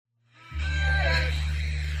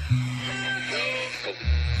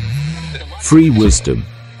Free wisdom.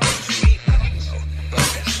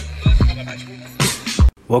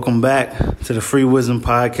 Welcome back to the Free Wisdom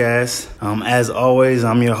Podcast. As always,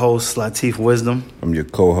 I'm your host, Latif Wisdom. I'm your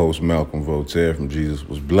co-host, Malcolm Voltaire from Jesus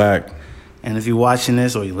Was Black. And if you're watching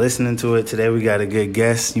this or you're listening to it, today we got a good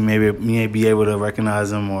guest. You may be able to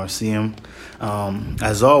recognize him or see him.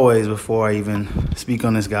 As always, before I even speak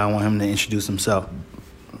on this guy, I want him to introduce himself.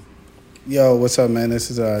 Yo, what's up, man?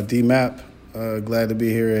 This is D-Map. Glad to be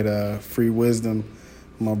here at Free Wisdom.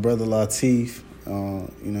 My brother Latif, you know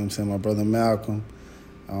what I'm saying, my brother Malcolm.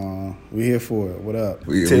 We here for it. What up?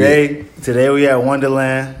 Today we at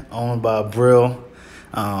Wonderland, owned by Brill,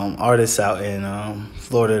 artists out in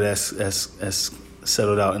Florida that's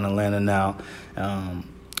settled out in Atlanta now.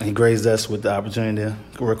 He graced us with the opportunity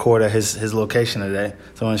to record at his location today.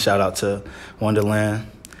 So I want to shout out to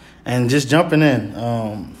Wonderland. And just jumping in,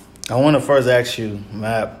 I want to first ask you,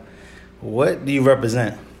 Map, what do you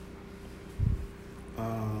represent?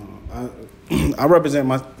 I represent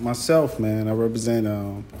myself, man. I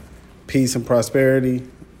represent peace and prosperity,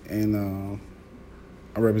 and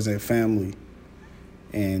I represent family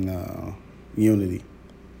and unity.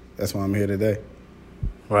 That's why I'm here today.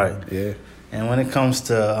 Right. Yeah. And when it comes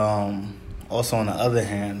to also on the other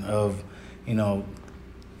hand of, you know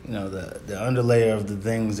the underlayer of the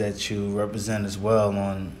things that you represent as well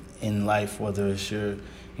in life, whether it's your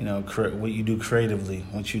what you do creatively,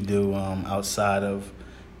 what you do outside of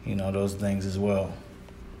those things as well.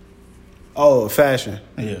 Oh, fashion.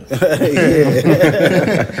 Yeah.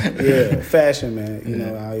 Yeah, fashion, man. You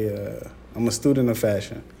know, I'm a student of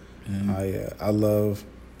fashion. Mm-hmm. I love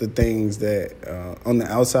the things that on the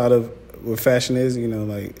outside of what fashion is,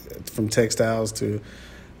 like from textiles to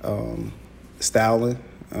styling.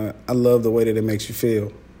 I love the way that it makes you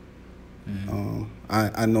feel. Mm-hmm.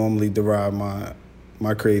 I normally derive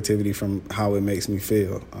my creativity from how it makes me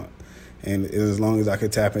feel. And as long as I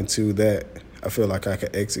could tap into that, I feel like I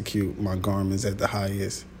could execute my garments at the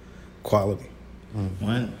highest quality.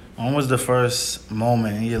 When was the first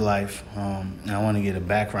moment in your life? And I want to get a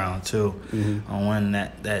background too, on when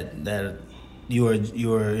that you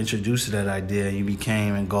were introduced to that idea. You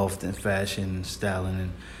became engulfed in fashion, and styling,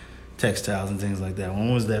 and textiles and things like that.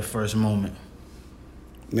 When was that first moment?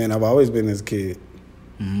 Man, I've always been this kid.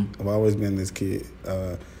 Mm-hmm. I've always been this kid.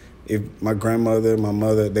 If my grandmother, my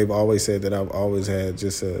mother, they've always said that I've always had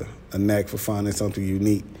just a knack for finding something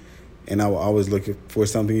unique. And I was always looking for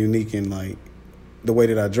something unique in, like, the way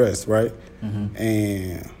that I dressed, right? Mm-hmm.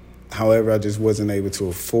 And however, I just wasn't able to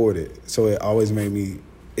afford it. So it always made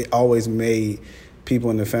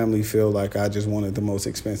people in the family feel like I just wanted the most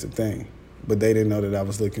expensive thing. But they didn't know that I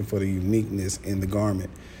was looking for the uniqueness in the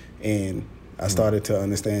garment. And I started to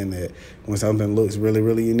understand that when something looks really,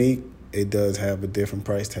 really unique, it does have a different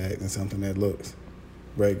price tag than something that looks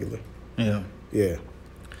regular. Yeah. Yeah.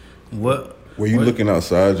 Were you looking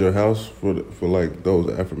outside your house for like those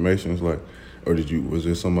affirmations, like, or was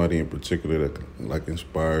there somebody in particular that like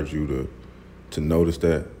inspired you to notice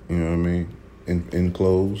that? You know what I mean? In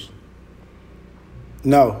clothes.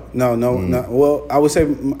 No. Well, I would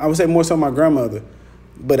say more so my grandmother,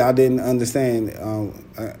 but I didn't understand.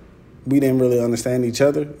 We didn't really understand each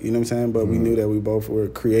other, you know what I'm saying? But we knew that we both were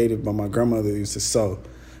creative. But my grandmother used to sew,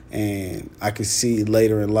 and I could see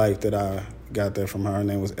later in life that I got that from her. Her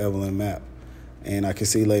name was Evelyn Mapp, and I could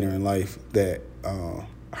see later in life that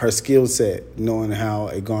her skill set, knowing how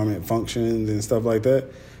a garment functions and stuff like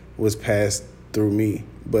that, was passed through me.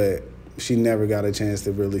 But she never got a chance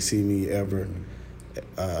to really see me ever,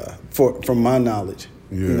 from my knowledge,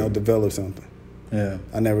 develop something. Yeah.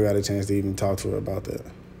 I never got a chance to even talk to her about that.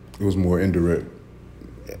 It was more indirect.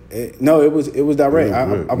 It was direct.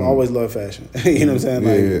 I've always loved fashion. You know what I'm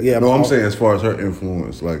saying? I'm saying as far as her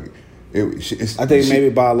influence, like, I think maybe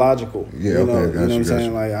biological. Yeah, you know what I'm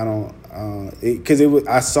saying? Like, I don't, because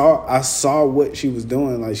I saw what she was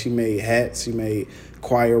doing. Like, she made hats, she made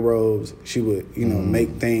choir robes. She would,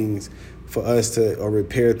 make things for us or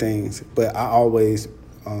repair things. But I always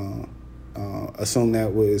assumed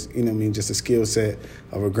that was, just a skill set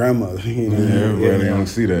of a grandmother. Everybody don't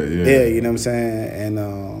see that. Yeah, you know what I'm saying?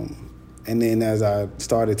 And then as I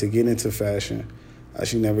started to get into fashion,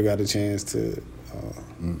 she never got a chance to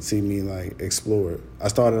see me like explore it. I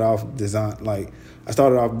started off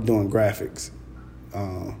doing graphics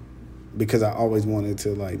because I always wanted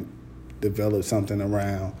to like develop something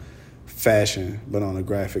around fashion, but on the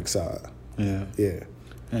graphic side. Yeah.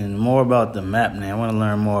 And more about the Map now. I want to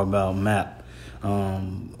learn more about Map.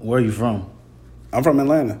 Where are you from? I'm from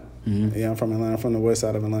Atlanta. Mm-hmm. Yeah, I'm from Atlanta. I'm from the west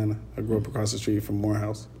side of Atlanta. I grew up across the street from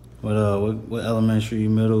Morehouse. What elementary,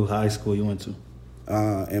 middle, high school you went to?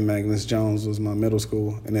 and Magnus Jones was my middle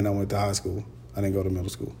school, and then I went to high school. I didn't go to middle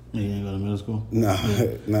school. You didn't go to middle school? Nah.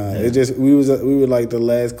 Yeah. It just we were like the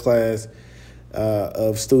last class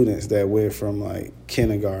of students that went from like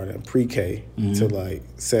kindergarten, pre-K to like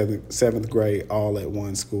seventh grade, all at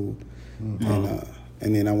one school, and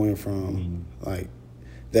then I went from like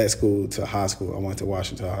that school to high school. I went to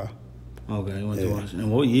Washington High. Okay, you went to Washington.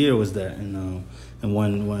 And what year was that? And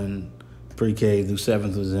when pre-K through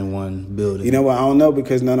 7th was in one building? You know what? I don't know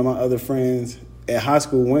because none of my other friends at high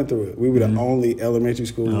school went through it. We were the only elementary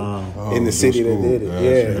school in the city that did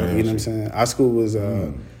it. You know what I'm saying? Our school was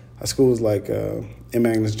like in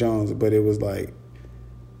Magnus Jones, but it was like,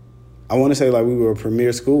 I want to say like we were a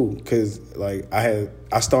premier school because like I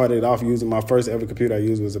started off using my first ever computer I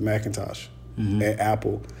used was a Macintosh at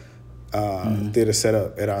Apple. Did a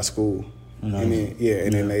setup at our school, and then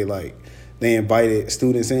they invited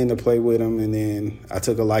students in to play with them, and then I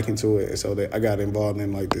took a liking to it, so that I got involved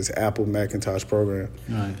in like this Apple Macintosh program.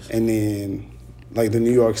 Nice. And then like the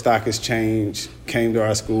New York Stock Exchange came to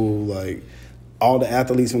our school. Like all the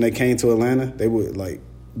athletes when they came to Atlanta, they would like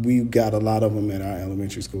we got a lot of them at our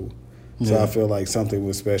elementary school. So I feel like something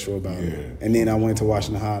was special about it. And then I went to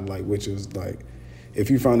Washington High, like which was like,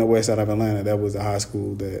 if you're from the west side of Atlanta, that was the high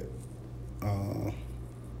school that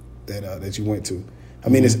you went to. I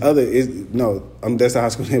mean, that's the high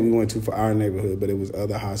school that we went to for our neighborhood, but it was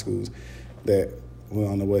other high schools that were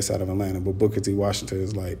on the west side of Atlanta. But Booker T. Washington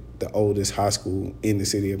is like the oldest high school in the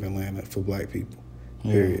city of Atlanta for black people.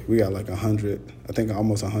 Period. We got like 100, I think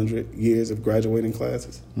almost 100 years of graduating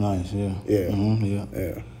classes. Nice, yeah. Yeah.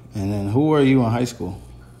 Yeah. And then who were you in high school?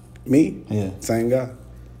 Me? Yeah. Same guy.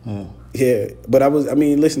 Yeah. Yeah. But I wasn't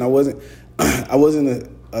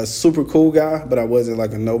a super cool guy, but I wasn't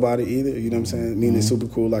like a nobody either. You know what I'm saying? Meaning super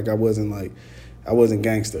cool, like I wasn't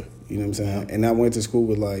gangster. You know what I'm saying? Yeah. And I went to school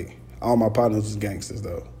with like all my partners was gangsters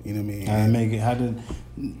though. You know what I mean?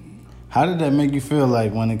 How did that make you feel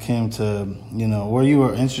like when it came to, were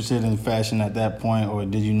you interested in fashion at that point, or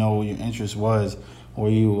did you know what your interest was? Were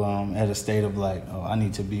you at a state of like, oh, I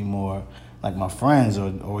need to be more like my friends, or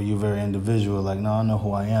were you very individual? Like, no, I know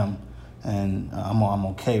who I am, and I'm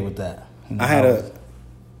okay with that. I had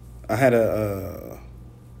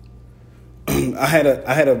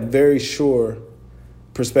a very sure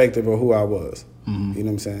perspective of who I was. Mm-hmm. You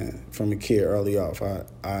know what I'm saying? From a kid early off, I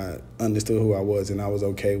understood who I was, and I was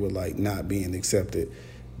okay with like not being accepted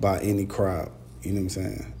by any crowd. You know what I'm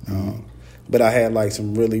saying? Mm-hmm. But I had like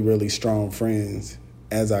some really, really strong friends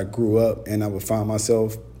as I grew up, and I would find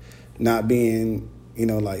myself not being,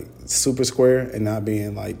 like super square and not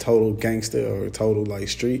being like total gangster or total like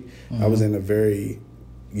street. Mm-hmm. I was in a very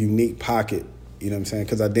unique pocket, you know what I'm saying?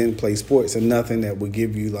 Because I didn't play sports and nothing that would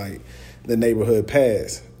give you like the neighborhood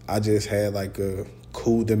pass. I just had like a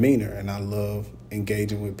cool demeanor, and I love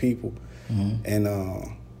engaging with people. Mm-hmm.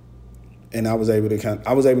 And I was able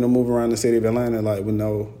to move around the city of Atlanta like with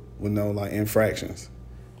no like infractions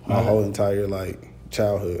my whole entire like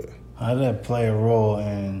childhood. How did that play a role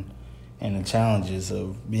in the challenges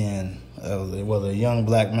of being whether a young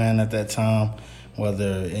black man at that time,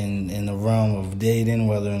 whether in the realm of dating,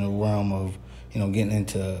 whether in the realm of getting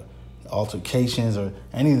into altercations or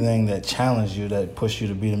anything that challenged you, that pushed you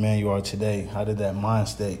to be the man you are today? How did that mind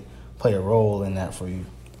state play a role in that for you?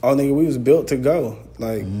 Oh, nigga, we was built to go,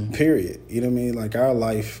 like, period. You know what I mean? Like, our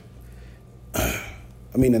life, the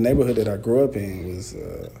neighborhood that I grew up in was,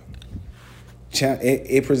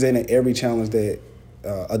 it presented every challenge that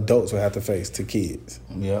adults would have to face to kids.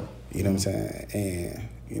 Yeah. You know what I'm saying? And,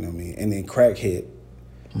 you know what I mean? And then crack hit.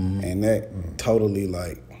 And that totally,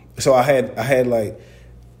 like, so I had like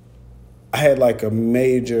a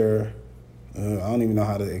major, I don't even know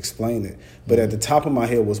how to explain it, but at the top of my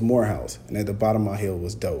hill was Morehouse, and at the bottom of my hill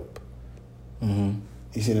was Dope. Mm-hmm.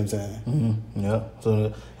 You see what I'm saying? Mm-hmm. Yeah.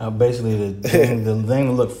 So basically the thing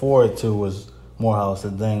to look forward to was Morehouse,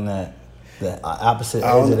 the thing that the opposite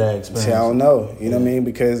edge of that experience. See, I don't know. You know what I mean?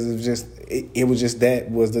 Because it was just that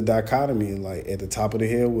was the dichotomy. Like at the top of the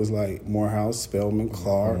hill was like Morehouse, Spelman,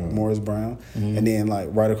 Clark, Morris Brown, and then like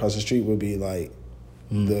right across the street would be like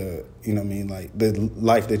the, you know what I mean, like the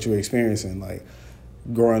life that you're experiencing, like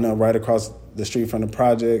growing up right across the street from the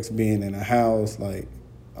projects, being in a house, like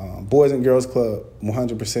Boys and Girls Club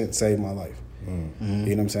 100% saved my life. You know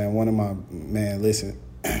what I'm saying? One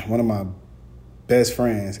of my best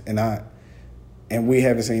friends and we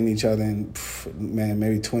haven't seen each other in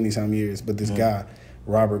maybe 20-some years, but this guy,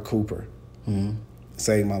 Robert Cooper,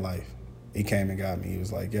 saved my life. He came and got me. He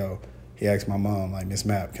was like, yo, he asked my mom, like, Miss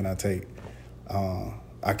Mapp, can I take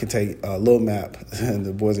Lil Map,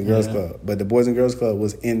 the Boys and Girls Club. But the Boys and Girls Club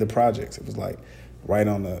was in the projects. It was like right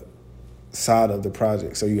on the side of the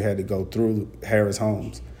project, so you had to go through Harris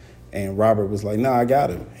Homes. And Robert was like, "Nah, I got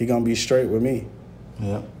him. He gonna be straight with me."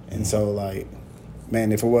 Yeah. And so, like,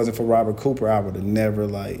 man, if it wasn't for Robert Cooper, I would have never,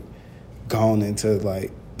 like, gone into,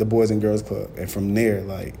 like, the Boys and Girls Club. And from there,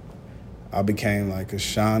 like, I became, like, a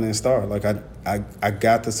shining star. Like, I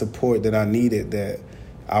got the support that I needed that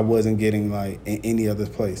I wasn't getting, like, in any other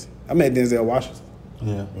place. I met Denzel Washington.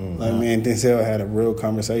 Yeah. Like, me and Denzel had a real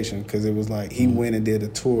conversation because it was like he went and did a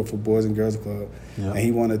tour for Boys and Girls Club, and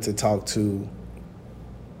he wanted to talk to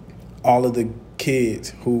all of the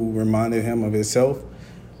kids who reminded him of himself.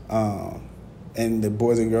 And the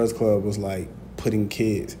Boys and Girls Club was like putting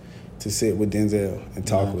kids to sit with Denzel and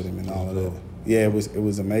talk with him and all of that. Yeah, it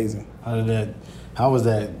was amazing. How was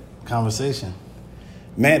that conversation?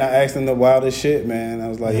 Man, I asked him the wildest shit, man. I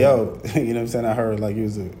was like, yo, you know what I'm saying? I heard like you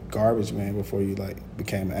was a garbage man before you like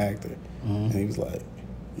became an actor. And he was like,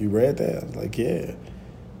 you read that? I was like, yeah.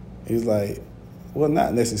 He was like, well,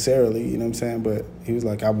 not necessarily, you know what I'm saying? But he was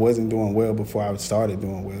like, I wasn't doing well before I started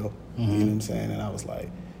doing well. You know what I'm saying? And I was like,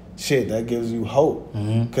 shit, that gives you hope.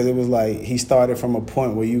 Because it was like he started from a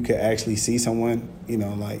point where you could actually see someone, you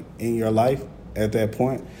know, like in your life at that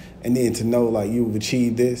point. And then to know like you've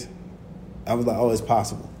achieved this, I was like, oh, it's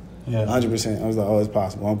possible. Yeah. 100%. I was like, oh, it's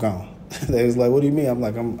possible. I'm gone. They was like, what do you mean? I'm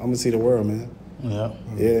like, I'm going to see the world, man. Yeah.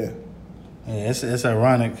 Yeah. Yeah, it's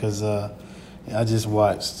ironic because I just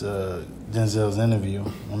watched Denzel's interview.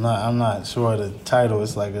 I'm not sure the title.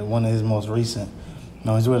 It's like one of his most recent.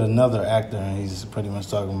 No, he's with another actor, and he's pretty much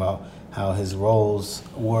talking about how his roles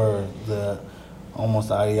were almost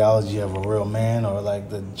the ideology of a real man, or like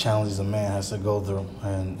the challenges a man has to go through,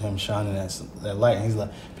 and him shining that light. And he's like,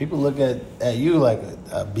 people look at you like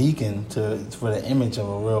a beacon for the image of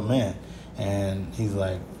a real man, and he's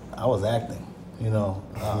like, I was acting. You know,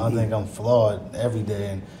 I think I'm flawed every day,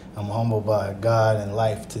 and I'm humbled by God and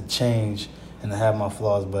life to change and to have my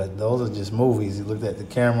flaws. But those are just movies. He looked at the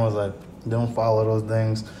camera, was like, don't follow those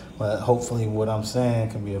things. But hopefully what I'm saying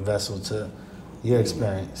can be a vessel to your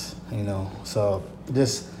experience, you know. So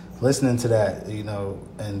just listening to that, you know,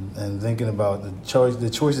 and thinking about the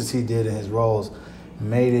choices he did in his roles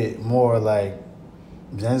made it more like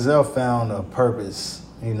Denzel found a purpose,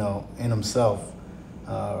 you know, in himself.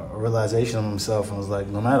 A realization of himself, and was like,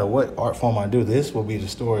 no matter what art form I do, this will be the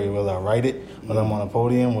story, whether I write it, whether I'm on a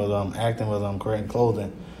podium, whether I'm acting, whether I'm creating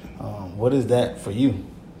clothing. What is that for you?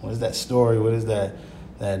 What is that story? What is that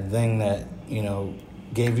thing that, you know,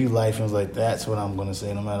 gave you life and was like, that's what I'm going to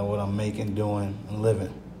say no matter what I'm making, doing, and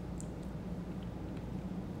living?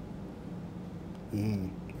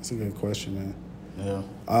 That's a good question, man. Yeah.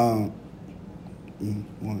 1,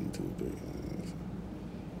 2, 3.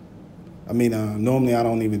 I mean, normally I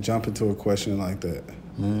don't even jump into a question like that.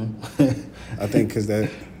 I think because to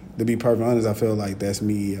be perfectly honest, I feel like that's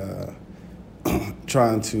me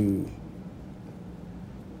trying to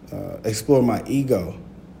explore my ego.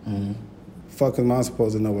 Fuck am I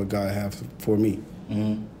supposed to know what God has for me?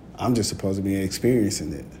 I'm just supposed to be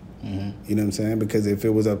experiencing it. You know what I'm saying? Because if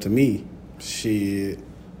it was up to me, shit,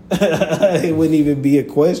 it wouldn't even be a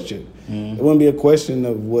question. It wouldn't be a question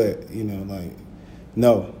of what, you know, like,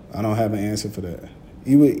 no. I don't have an answer for that.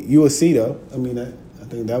 You will see though. I mean, I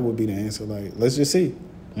think that would be the answer. Like, let's just see.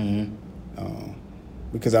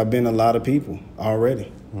 Because I've been a lot of people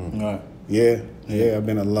already. Right. Yeah, I've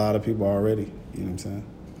been a lot of people already. You know what I'm saying?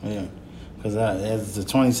 Yeah. Because as a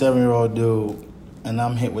 27-year-old dude, and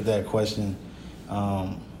I'm hit with that question,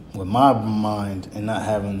 with my mind and not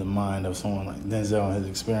having the mind of someone like Denzel and his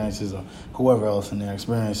experiences, or whoever else in their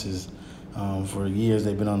experiences, for years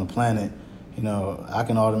they've been on the planet. You know, I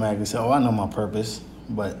can automatically say, oh, I know my purpose.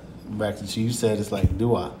 But back to what you said, it's like,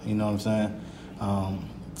 do I? You know what I'm saying?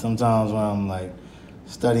 Sometimes when I'm, like,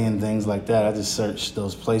 studying things like that, I just search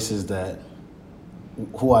those places that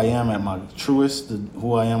who I am at my truest,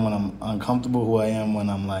 who I am when I'm uncomfortable, who I am when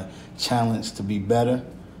I'm, like, challenged to be better.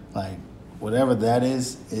 Like, whatever that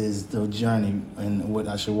is the journey and what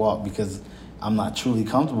I should walk, because I'm not truly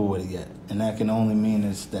comfortable with it yet. And that can only mean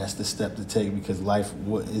that's the step to take, because life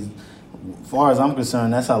is... As far as I'm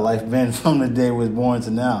concerned, that's how life been from the day we was born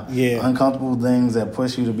to now. Yeah. Uncomfortable things that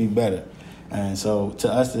push you to be better. And so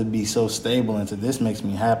to us to be so stable and to this makes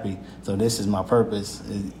me happy, so this is my purpose,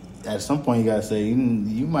 at some point you got to say,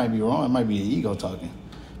 you might be wrong. It might be your ego talking,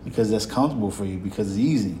 because that's comfortable for you, because it's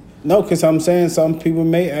easy. No, because I'm saying some people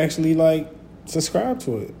may actually, like, subscribe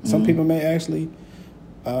to it. Some people may actually,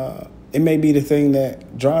 it may be the thing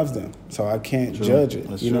that drives them. So I can't judge it.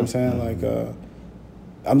 That's you know what I'm saying? Like,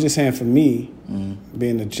 I'm just saying for me,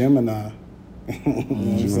 being a Gemini, you know what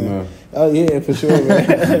I'm saying? Oh, yeah, for sure,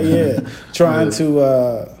 man. Yeah. Trying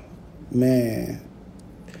to, man,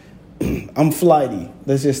 I'm flighty.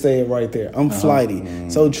 Let's just say it right there. I'm flighty.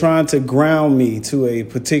 So trying to ground me to a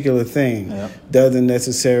particular thing doesn't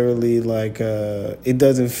necessarily it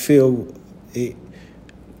doesn't feel it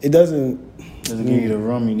doesn't give you the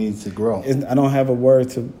room you need to grow. I don't have a word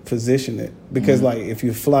to position it because if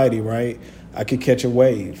you're flighty, right, I could catch a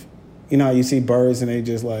wave. You know how you see birds and they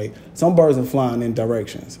just some birds are flying in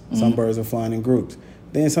directions. Some birds are flying in groups.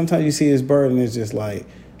 Then sometimes you see this bird and it's just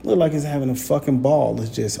look like it's having a fucking ball. It's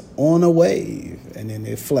just on a wave, and then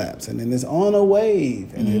it flaps, and then it's on a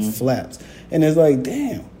wave, and it flaps, and it's like,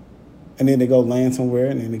 damn. And then they go land somewhere,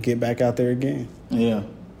 and then they get back out there again. Yeah.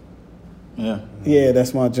 Yeah,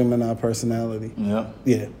 that's my Gemini personality. Yeah.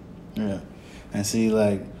 And see,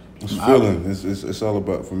 it's feeling. It's all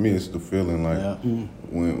about, for me, it's the feeling.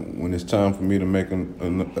 When it's time for me to make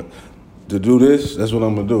to do this, that's what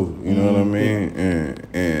I'm gonna do. You know what I mean?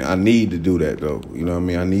 And I need to do that though. You know what I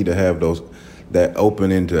mean? I need to have that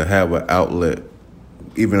opening to have an outlet,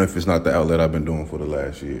 even if it's not the outlet I've been doing for the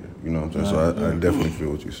last year. You know what I'm saying? So I definitely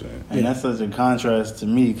feel what you're saying. And that's such a contrast to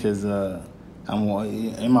me because I'm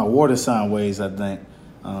in my water sign ways, I think.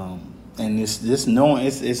 And this knowing,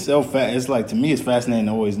 it's so fast. It's to me, it's fascinating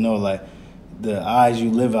to always know the eyes you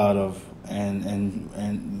live out of.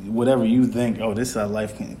 And whatever you think, this is how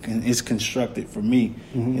life is constructed for me,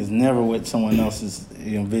 is never what someone else's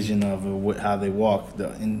vision of or how they walk,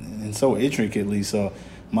 and so intricately. So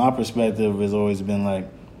my perspective has always been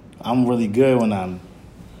I'm really good when I'm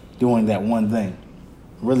doing that one thing,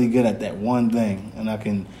 really good at that one thing,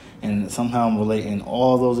 and somehow I'm relating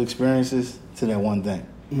all those experiences to that one thing.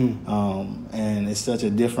 And it's such a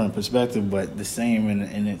different perspective, but the same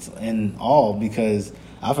in all, because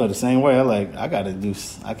I feel the same way.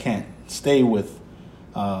 I can't stay with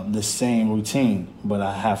the same routine, but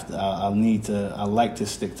I like to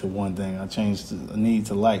stick to one thing. I need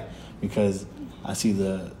to like, because I see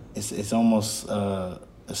it's almost a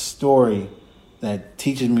story that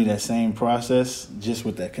teaches me that same process, just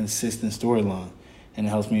with that consistent storyline. And it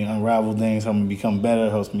helps me unravel things, help me become better,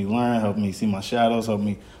 helps me learn, help me see my shadows, help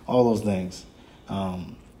me, all those things.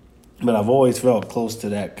 But I've always felt close to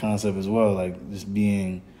that concept as well, just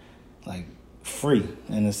being free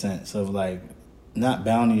in a sense of not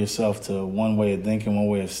bounding yourself to one way of thinking, one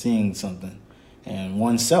way of seeing something, and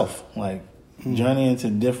oneself. Journeying into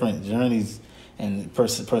different journeys and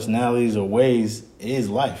personalities or ways is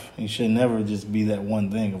life. You should never just be that one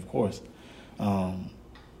thing, of course.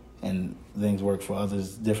 And things work for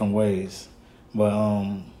others different ways. But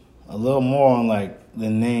a little more on the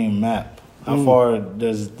name Map. How far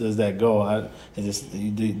does that go?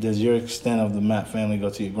 Does your extent of the Map family go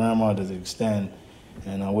to your grandma? Does it extend?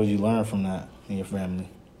 And what did you learn from that in your family?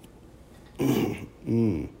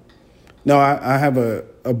 No, I have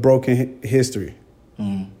a broken history.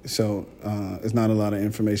 So it's not a lot of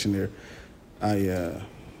information there.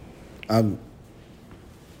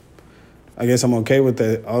 I guess I'm okay with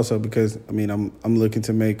that also, because I'm looking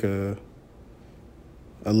to make a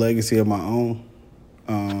legacy of my own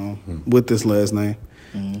with this last name.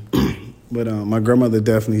 But my grandmother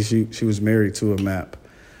definitely, she was married to a Map,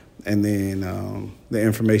 and then the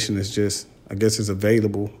information is just, I guess, is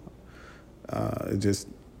available.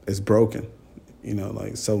 It's broken,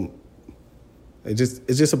 so it's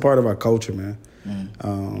just a part of our culture, man.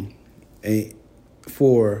 And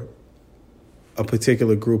for a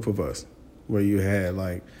particular group of us, where you had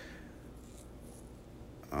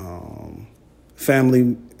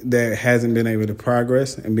family that hasn't been able to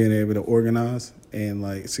progress and being able to organize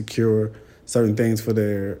and secure certain things for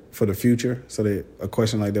the future, so that a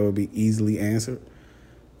question like that would be easily answered.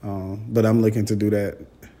 But I'm looking to do that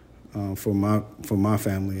for my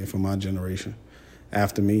family and for my generation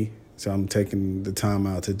after me. So I'm taking the time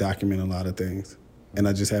out to document a lot of things, and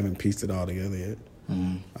I just haven't pieced it all together yet.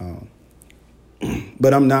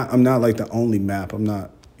 But I'm not the only Map. I'm not,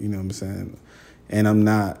 you know what I'm saying? And I'm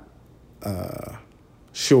not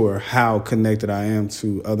sure how connected I am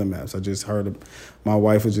to other Maps. I just heard, my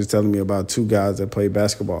wife was just telling me about two guys that played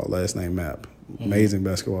basketball, last name Map, amazing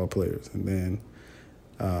basketball players. And then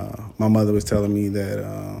my mother was telling me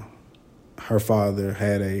that her father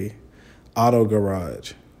had a auto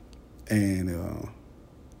garage, and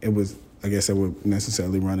it was, I guess that would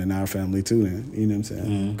necessarily run in our family too then, you know what I'm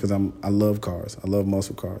saying? Because I love cars. I love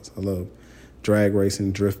muscle cars. I love drag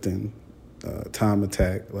racing, drifting, time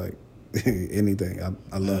attack, anything.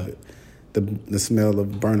 I love it. The smell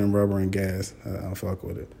of burning rubber and gas, I fuck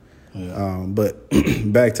with it. Yeah. But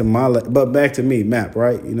back to me, Map,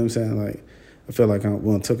 right? You know what I'm saying? I feel like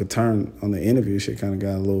when I took a turn on the interview, shit kind of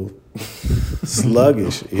got a little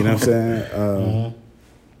sluggish, you know what I'm saying?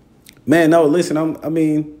 Man, no, listen,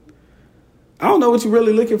 I don't know what you're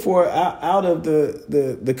really looking for out of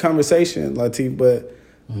the conversation, Latif, but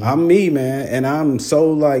I'm me, man, and I'm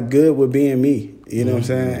so like good with being me. You know what I'm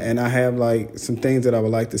saying? And I have like some things that I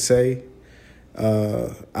would like to say.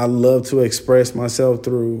 I love to express myself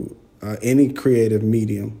through any creative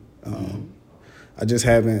medium. I just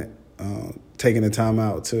haven't taken the time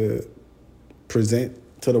out to present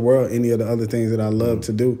to the world any of the other things that I love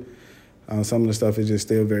to do. Some of the stuff is just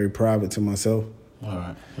still very private to myself. All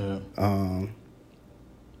right. Yeah.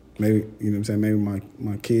 Maybe, you know what I'm saying, maybe my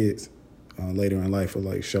kids later in life will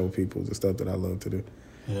like show people the stuff that I love to do.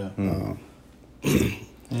 Yeah.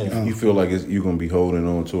 You feel like you're going to be holding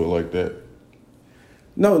on to it like that?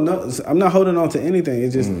 No, I'm not holding on to anything.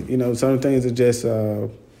 It's just, you know, certain things are just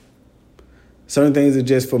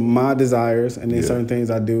for my desires, and then certain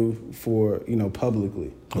things I do for, you know,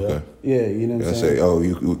 publicly. Okay. Yeah, you know what I'm saying? I say, oh,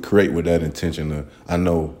 you create with that intention of, I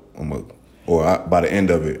know by the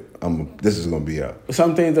end of it, this is going to be out.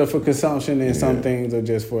 Some things are for consumption, and some things are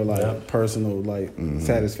just for like personal like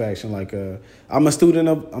satisfaction. Like I'm a student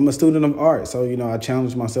of art, so you know I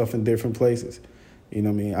challenge myself in different places. You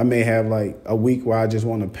know what I mean? I may have like a week where I just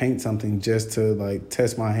want to paint something just to like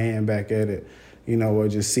test my hand back at it, you know, or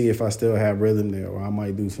just see if I still have rhythm there, or I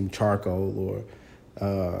might do some charcoal, or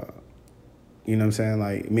you know what I'm saying?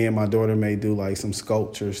 Like me and my daughter may do like some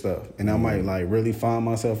sculpture stuff, and I might like really find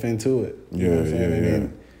myself into it. You know what I'm saying? And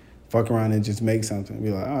then fuck around and just make something.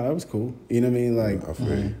 Be like, oh, that was cool. You know what I mean? Like, I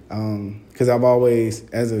feel you. Because I've always,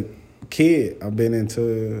 as a kid, I've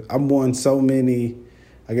won so many,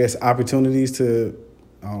 I guess, opportunities to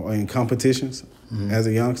in competitions as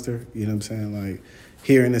a youngster. You know what I'm saying? Like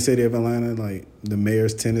here in the city of Atlanta, like the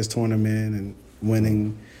mayor's tennis tournament and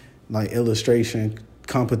winning like illustration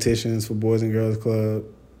competitions for Boys and Girls Club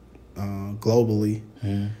globally.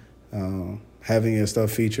 Having your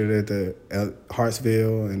stuff featured at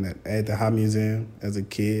Hartsville and at the High Museum as a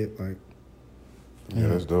kid, like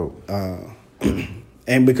that's dope.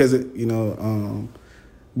 And because you know,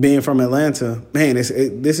 being from Atlanta, man, this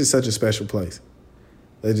is such a special place.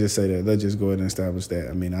 Let's just say that. Let's just go ahead and establish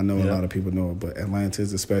that. I mean, I know a lot of people know it, but Atlanta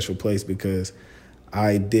is a special place because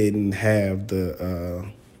I didn't have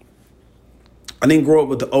I didn't grow up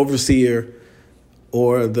with the overseer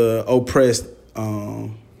or the oppressed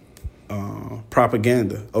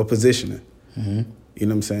propaganda or positioning. You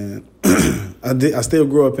know what I'm saying? I still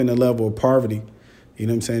grew up in a level of poverty. You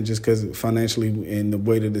know what I'm saying? Just because financially and the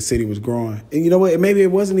way that the city was growing. And you know what? Maybe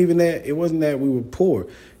it wasn't even that. It wasn't that we were poor.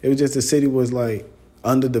 It was just the city was like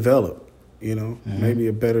underdeveloped. You know, maybe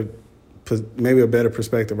a better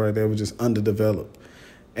perspective right there was just underdeveloped.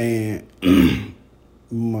 And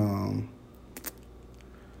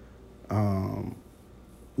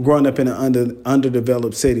growing up in an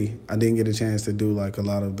underdeveloped city, I didn't get a chance to do like a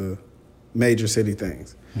lot of the major city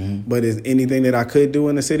things. But is anything that I could do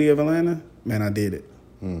in the city of Atlanta, man, I did it.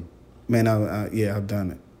 Man, I've done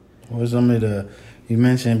it. What was some of you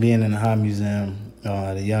mentioned being in the High Museum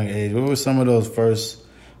at a young age. What were some of those first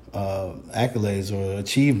accolades or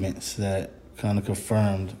achievements that kind of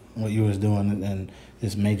confirmed what you was doing and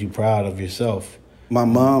just made you proud of yourself? My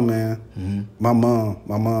mom, man. My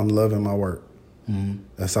mom loving my work.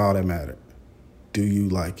 That's all that mattered. Do you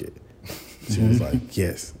like it? She was like,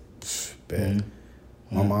 yes. Bad.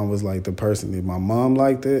 My mom was like the person. If my mom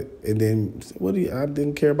liked it, and then I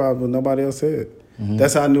didn't care about what nobody else said.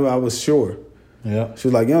 That's how I knew I was sure. Yeah. She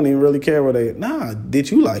was like, you don't even really care what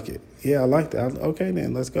did you like it? Yeah, I liked it. Okay,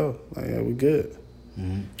 then let's go. Like, yeah, we good.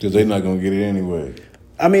 Because they're not gonna get it anyway.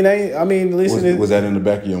 I mean, listen. Was that in the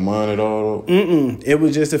back of your mind at all? It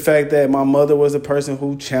was just the fact that my mother was the person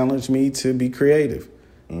who challenged me to be creative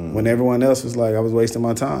when everyone else was like, I was wasting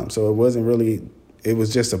my time. So it wasn't really, it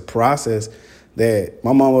was just a process that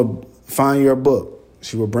my mom would find your book.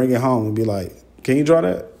 She would bring it home and be like, can you draw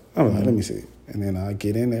that? I was like, let me see. And then I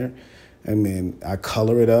get in there and then I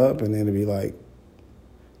color it up and then it'd be like,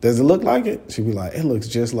 does it look like it? She'd be like, it looks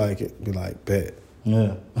just like it. Be like, bet.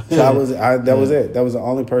 Yeah. So that was it. That was the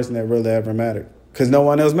only person that really ever mattered. Because no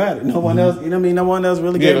one else mattered. No one else, you know what I mean? No one else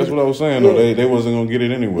really gave it. Yeah, that's what I was saying. Yeah. Though. They wasn't going to get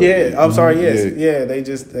it anyway. Yeah, I'm sorry, yes. Yeah, they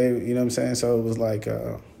you know what I'm saying? So it was like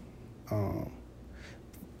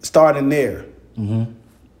starting there.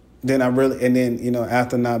 Then you know,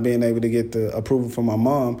 after not being able to get the approval from my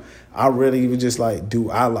mom, I really was just like, do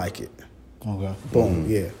I like it? Okay. Boom,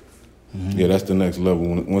 yeah. Yeah, that's the next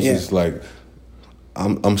level. Once it's like,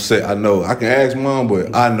 I'm set. I know I can ask mom,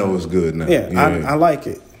 but I know it's good now. Yeah, I like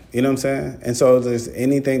it. You know what I'm saying? And so if there's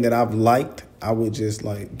anything that I've liked, I would just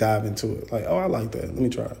like dive into it. Like, oh, I like that. Let me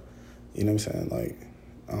try it. You know what I'm saying? Like,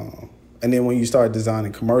 and then when you start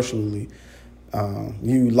designing commercially,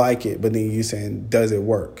 you like it, but then you saying, does it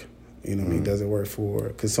work? You know what I mean? Does it work for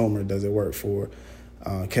consumer? Does it work for,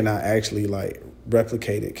 can I actually like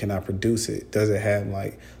replicate it? Can I produce it? Does it have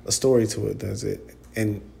like a story to it? Does it?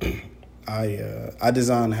 And I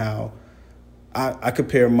design how, I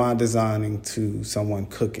compare my designing to someone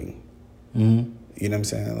cooking. Mm-hmm. You know what I'm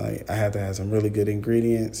saying? Like, I have to have some really good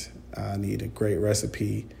ingredients. I need a great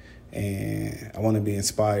recipe, and I want to be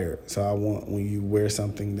inspired. So I want, when you wear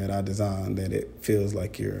something that I design, that it feels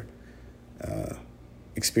like you're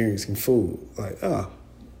experiencing food. Like, oh,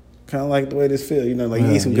 kind of like the way this feels. You know, like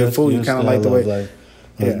you eat some good food, you kind of like the way.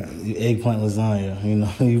 Eggplant lasagna. You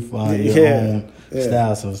know, you find your own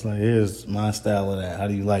style. So it's like, here's my style of that. How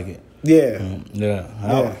do you like it? Yeah.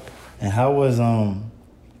 And how was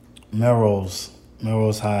Melrose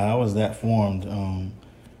High? How was that formed?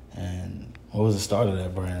 And what was the start of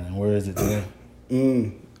that brand? And where is it today?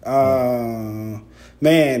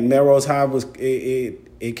 Man, Melrose High was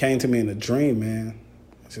it came to me in a dream, man.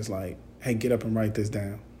 It's just like, hey, get up and write this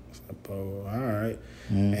down. I was like, oh, all right.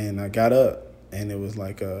 And I got up, and it was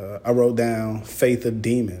like I wrote down Faith of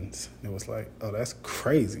Demons. It was like, oh, that's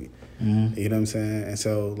crazy. You know what I'm saying? And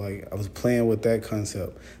so like I was playing with that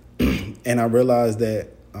concept, and I realized that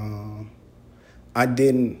I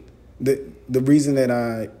didn't. The reason that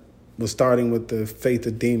I was starting with the Faith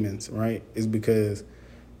of Demons, right, is because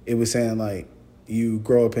it was saying like you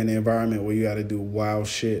grow up in an environment where you got to do wild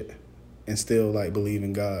shit and still like believe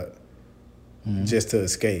in God just to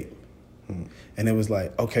escape. And it was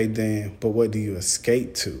like, okay, then, but what do you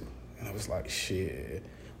escape to? And I was like, shit,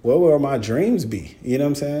 where will my dreams be? You know what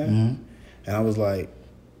I'm saying? And I was like,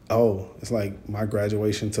 oh, it's like my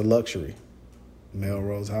graduation to luxury,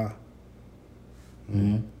 Melrose High.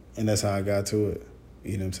 And that's how I got to it.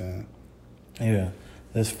 You know what I'm saying? Yeah.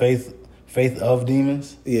 This faith of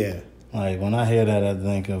demons? Yeah. Like, when I hear that, I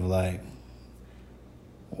think of like,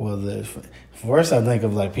 well, first I think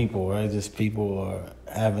of like people, right? Just people are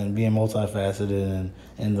being multifaceted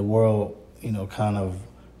and the world, you know, kind of,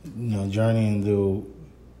 you know, journeying through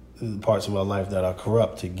parts of our life that are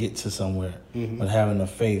corrupt to get to somewhere. But having the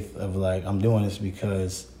faith of like, I'm doing this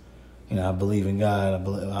because, you know, I believe in God.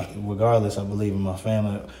 Regardless, I believe in my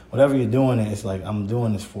family. Whatever you're doing, it's like, I'm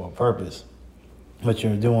doing this for a purpose. But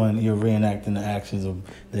you're reenacting the actions of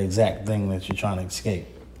the exact thing that you're trying to escape.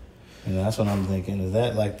 You know, that's what I'm thinking. Is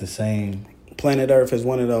that like the same? Planet Earth is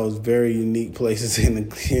one of those very unique places in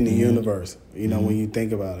the universe. You know, when you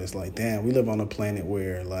think about it, it's like, damn, we live on a planet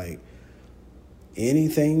where like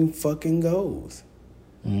anything fucking goes.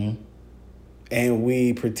 And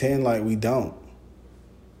we pretend like we don't.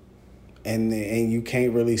 And you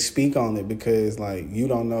can't really speak on it because like you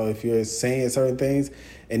don't know if you're saying certain things,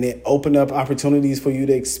 and it open up opportunities for you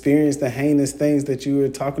to experience the heinous things that you were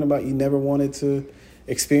talking about you never wanted to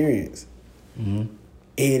experience.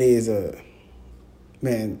 It is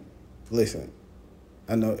man, listen,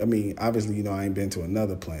 I know, I mean, obviously, you know, I ain't been to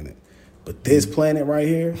another planet, but this planet right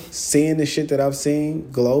here, seeing the shit that I've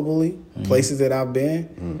seen globally, places that I've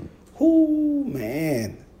been, whoo,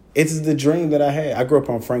 man, it's the dream that I had. I grew up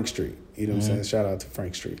on Frank Street. You know what I'm saying? Shout out to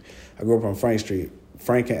Frank Street. I grew up on Frank Street,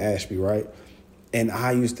 Frank and Ashby, right? And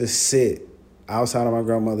I used to sit outside of my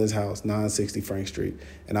grandmother's house, 960 Frank Street,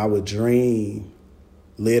 and I would dream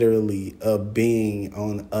literally of being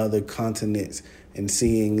on other continents and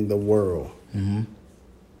seeing the world.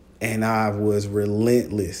 And I was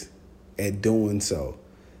relentless at doing so.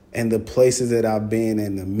 And the places that I've been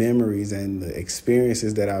and the memories and the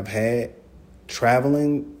experiences that I've had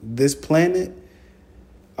traveling this planet,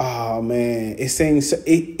 oh man, it seems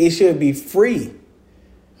it should be free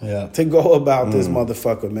to go about this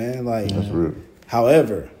motherfucker, man. Like, that's real.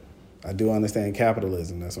 However, I do understand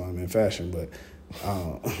capitalism. That's why I'm in fashion. But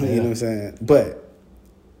you know what I'm saying? But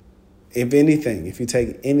if anything, if you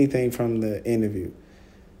take anything from the interview,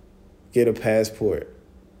 get a passport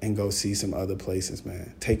and go see some other places,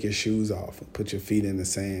 man. Take your shoes off and put your feet in the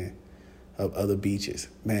sand of other beaches.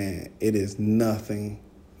 Man, it is nothing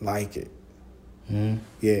like it.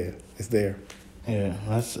 Yeah, it's there. Yeah,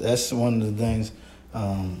 that's one of the things that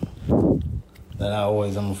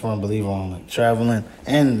I'm a firm believer on, like traveling.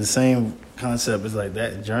 And the same concept is like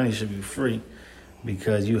that journey should be free,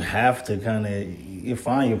 because you have to you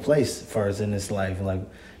find your place first in this life, like,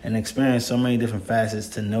 and experience so many different facets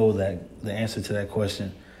to know that the answer to that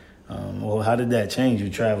question. Well, how did that change you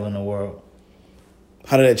traveling the world?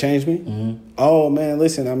 How did that change me? Oh man,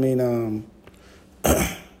 listen, I mean,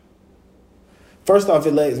 first off,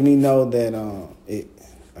 it lets me know that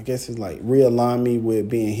I guess it's like realign me with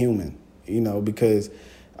being human, you know, because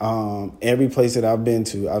every place that I've been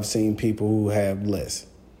to, I've seen people who have less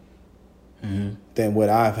than what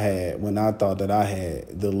I've had when I thought that I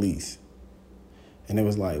had the least. And it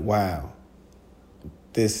was like, wow,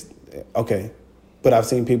 okay. But I've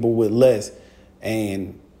seen people with less,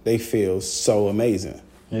 and they feel so amazing.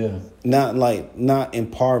 Yeah. Not in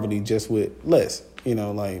poverty, just with less,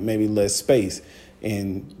 like maybe less space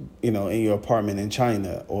in your apartment in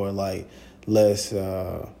China, or like less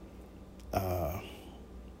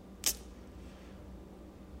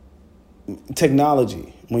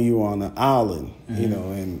technology when you were on an island,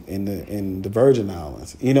 in the Virgin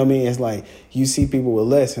Islands. You know what I mean? It's like you see people with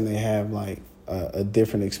less, and they have like a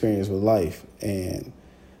different experience with life. And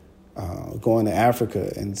going to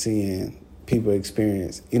Africa and seeing people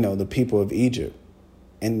experience, the people of Egypt,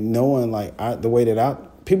 and knowing like the way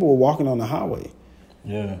that people were walking on the highway.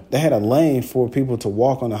 Yeah, they had a lane for people to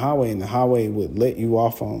walk on the highway, and the highway would let you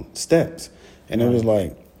off on steps, and it was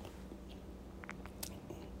like,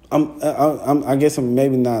 I guess I'm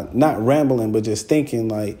maybe not rambling, but just thinking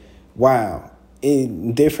like, wow,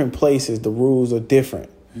 in different places the rules are different,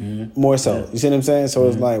 more so. Yeah. You see what I'm saying? So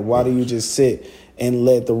it's like, why do you just sit and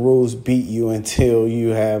let the rules beat you until you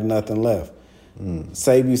have nothing left?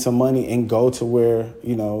 Save you some money and go to where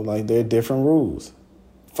like there are different rules.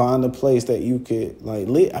 Find a place that you could like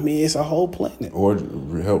live. I mean, it's a whole planet. Or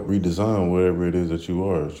help redesign whatever it is that you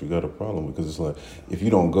are. If you got a problem, because it's like if you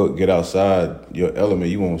don't get outside your element,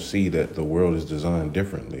 you won't see that the world is designed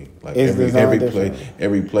differently. Like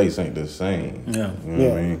every place ain't the same. Yeah, you know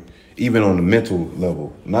what I mean. Even on the mental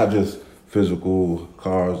level, not just physical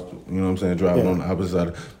cars. You know what I'm saying? Driving on the opposite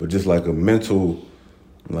side, but just like a mental,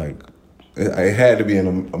 like. It had to be a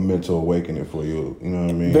mental awakening for you. You know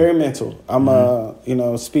what I mean? Very mental. I'm,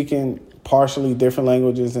 speaking partially different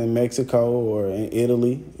languages in Mexico or in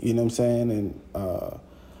Italy. You know what I'm saying?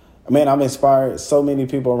 And I've inspired so many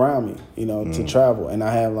people around me. To travel. And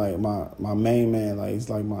I have like my main man. Like he's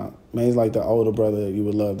like the older brother that you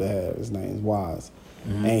would love to have. His name is Waz,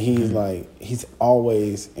 and he's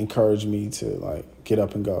always encouraged me to like get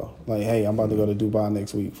up and go. Like, hey, I'm about to go to Dubai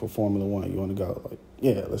next week for Formula One. You want to go? Like.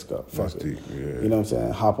 Yeah, let's go. Fuck it. Deep, yeah. You know what I'm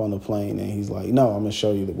saying? Hop on the plane, and he's like, "No, I'm gonna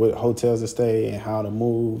show you what hotels to stay and how to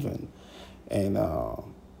move." And now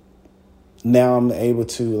I'm able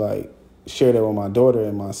to like share that with my daughter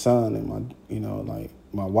and my son and my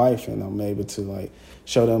my wife, and I'm able to like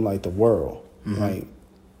show them like the world. Like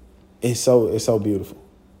it's so beautiful.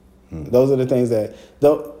 Those are the things that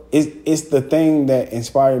it's the thing that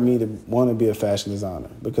inspired me to want to be a fashion designer,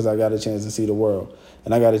 because I got a chance to see the world,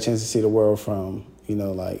 and I got a chance to see the world from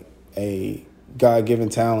like a God-given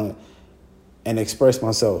talent and express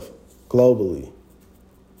myself globally.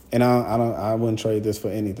 And I wouldn't trade this for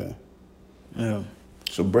anything. Yeah.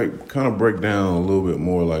 So break down a little bit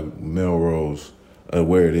more like Melrose,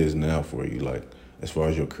 where it is now for you, like as far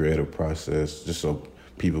as your creative process, just so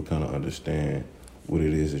people kind of understand what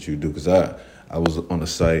it is that you do. Because I was on the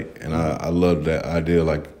site and I love that idea,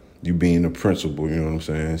 like you being the principal, you know what I'm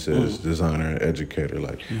saying? It says designer and educator.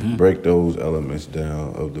 Like break those elements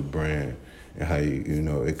down of the brand and how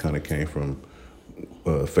it kind of came from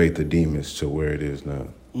Faith of Demons to where it is now.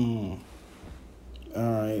 All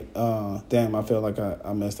right. Damn, I feel like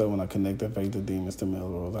I messed up when I connected Faith of Demons to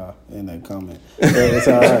Melrose High in that comment. But it's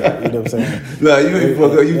all right. You know what I'm saying? No, you ain't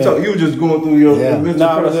fuck up. You were just going through your mental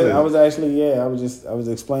process. I was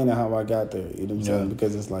explaining how I got there. You know what I'm saying?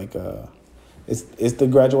 Because it's like it's the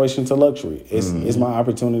graduation to luxury. It's my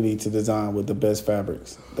opportunity to design with the best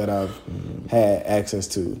fabrics that I've had access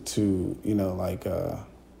to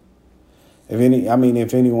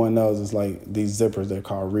if anyone knows, it's like these zippers, they're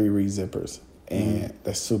called Riri zippers, and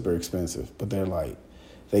they're super expensive, but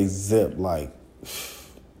they zip like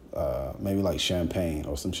maybe like champagne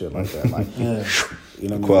or some shit like that. Like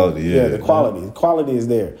the quality, the quality is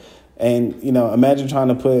there. And imagine trying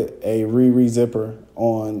to put a Riri zipper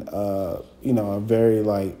on a very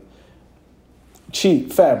like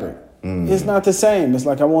cheap fabric. It's not the same. It's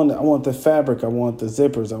like I want the fabric, I want the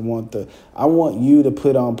zippers, I want you to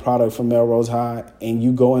put on product from Melrose High, and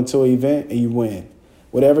you go into an event and you win.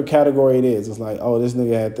 Whatever category it is, it's like, oh, this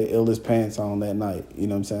nigga had the illest pants on that night. You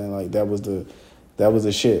know what I'm saying? Like that was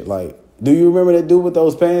the shit. Like, do you remember that dude with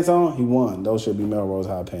those pants on? He won. Those should be Melrose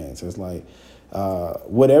High pants. It's like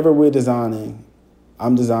whatever we're designing,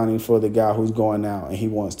 I'm designing for the guy who's going out and he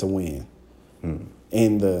wants to win.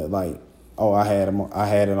 In the like, oh, I had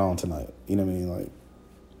it on tonight. You know what I mean? Like,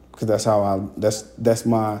 because that's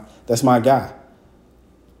my guy.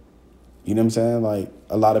 You know what I'm saying? Like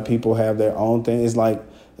a lot of people have their own thing. It's like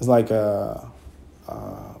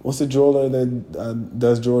what's the jeweler that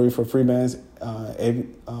does jewelry for free bands?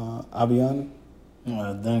 Aviani?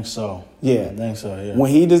 I think so. Yeah. I think so, yeah.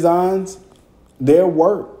 When he designs, their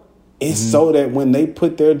work is so that when they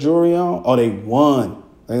put their jewelry on, oh, they won.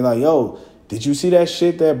 They're like, yo, did you see that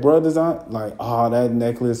shit that bro designed? Like, oh, that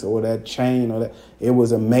necklace or that chain or that, it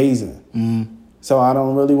was amazing. Mm-hmm. So I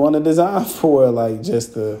don't really want to design for like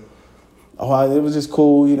just the, it was just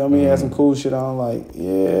cool, you know what I mean? Had some cool shit on, like,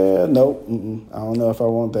 yeah, nope, I don't know if I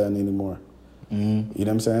want that anymore. Mm-hmm. You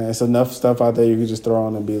know what I'm saying? It's enough stuff out there you can just throw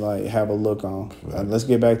on and be like, have a look on. Let's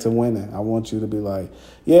get back to winning. I want you to be like,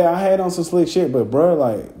 yeah, I had on some slick shit, but bro,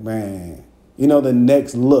 like, man, you know, the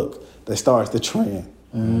next look that starts the trend.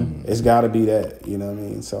 Mm-hmm. It's got to be that, you know what I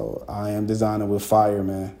mean? So I am designing with fire,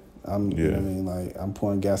 man. You know what I mean? Like, I'm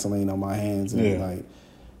pouring gasoline on my hands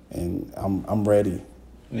and I'm ready.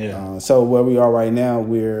 Yeah. So where we are right now,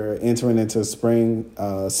 we're entering into spring,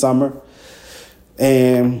 summer,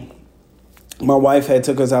 and my wife had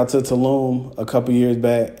took us out to Tulum a couple years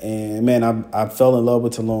back, and man, I fell in love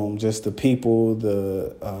with Tulum. Just the people,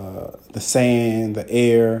 the sand, the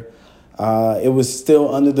air. It was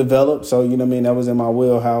still underdeveloped, so you know what I mean. That was in my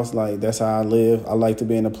wheelhouse. Like, that's how I live. I like to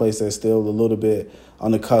be in a place that's still a little bit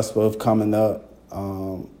on the cusp of coming up.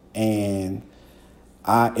 And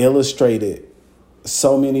I illustrated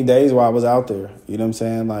so many days while I was out there. You know what I'm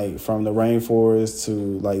saying? Like, from the rainforest to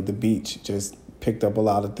like the beach, just picked up a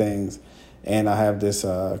lot of things. And I have this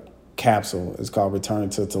capsule. It's called Return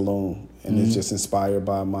to Tulum, and it's just inspired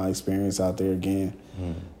by my experience out there again.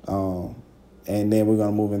 And then we're going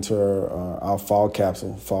to move into our fall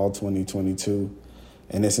capsule, fall 2022.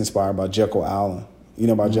 And it's inspired by Jekyll Island. You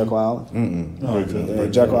know about Jekyll Island?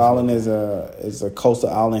 Jekyll Island is a coastal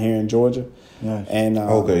island here in Georgia. Nice. And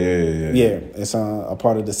Yeah, it's a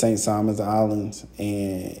part of the St. Simons Islands.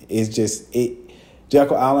 And it's just,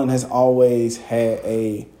 Jekyll Island has always had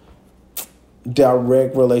a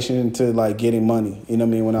direct relation to like getting money. You know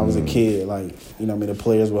what I mean? When I was a kid, like, you know what I mean, the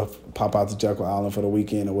players would pop out to Jekyll Island for the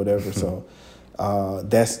weekend or whatever. So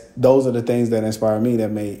those are the things that inspired me,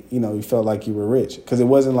 that made, you know, you felt like you were rich. Because it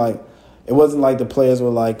wasn't like the players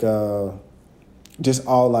were like just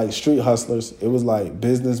all like street hustlers. It was like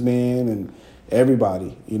businessmen and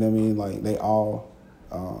everybody. You know what I mean? Like they all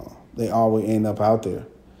would end up out there,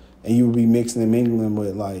 and you would be mixing and mingling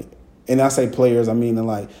with like. And I say players, I mean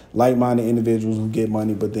like like-minded individuals who get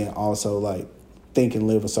money, but then also like think and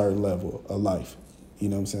live a certain level of life. You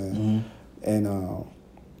know what I'm saying? And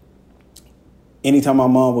anytime my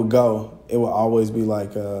mom would go, it would always be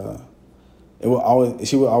like, she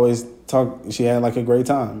would always talk. She had like a great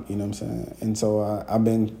time. You know what I'm saying? And so I've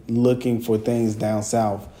been looking for things down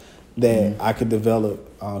south that I could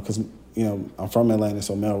develop, because you know I'm from Atlanta,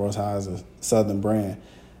 so Melrose High is a Southern brand.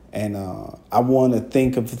 And I want to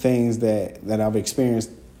think of the things that I've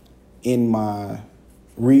experienced in my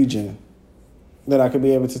region that I could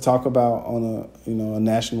be able to talk about on a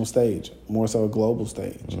national stage, more so a global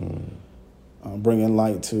stage, bringing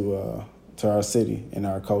light to our city and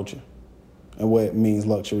our culture and what it means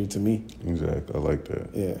luxury to me. Exactly, I like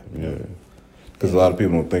that. Yeah. Because a lot of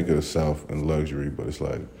people don't think of the South and luxury, but it's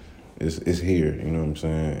like it's here. You know what I'm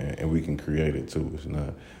saying? And we can create it too. It's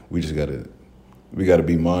not. We just gotta. We got to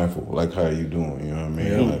be mindful, like how you doing, you know what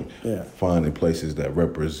I mean? Finding places that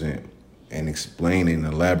represent and explaining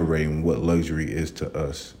and elaborating what luxury is to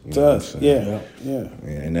us. You know what I'm saying?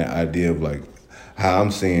 And that idea of like how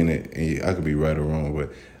I'm seeing it, and I could be right or wrong,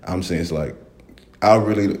 but I'm saying it's like, I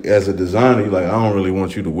really, as a designer, like I don't really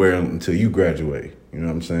want you to wear them until you graduate. You know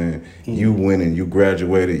what I'm saying? You winning, you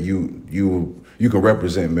graduated, you can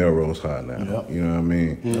represent Melrose High now. You know what I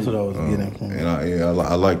mean? That's what I was getting from. And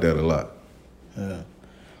I like that a lot. Yeah,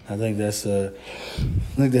 I think that's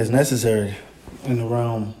necessary in the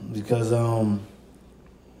realm because and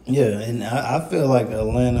I feel like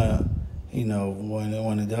Atlanta, you know,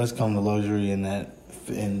 when it does come to luxury and that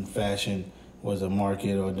in fashion was a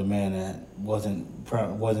market or demand that wasn't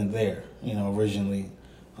there, you know, originally.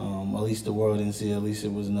 At least the world didn't see. At least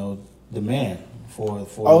it was no demand for.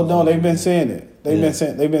 Oh no, they've been saying it. They've been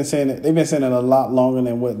saying it. They've been saying it a lot longer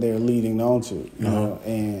than what they're leading on to. You know,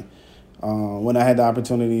 and. When I had the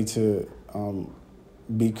opportunity to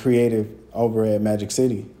be creative over at Magic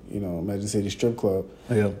City, you know, Magic City Strip Club,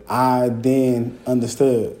 I then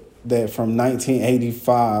understood that from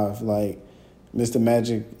 1985, like Mr.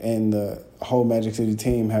 Magic and the whole Magic City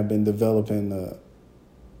team have been developing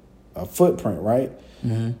a footprint, right?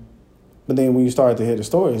 Mm-hmm. But then when you start to hear the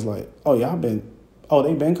stories, like,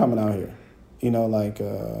 they've been coming out here, you know, like.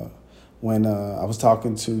 When I was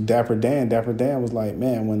talking to Dapper Dan was like,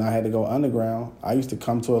 man, when I had to go underground, I used to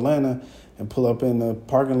come to Atlanta and pull up in the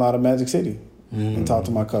parking lot of Magic City and talk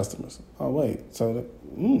to my customers. Oh, wait. So,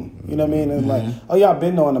 you know what I mean? It's like, y'all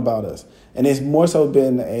been knowing about us. And it's more so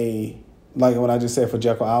been like when I just said for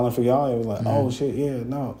Jekyll Island for y'all, it was like, oh, shit, yeah,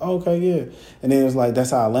 no, okay, yeah. And then it was like,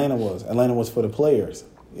 that's how Atlanta was. Atlanta was for the players.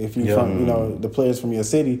 If you from, the players from your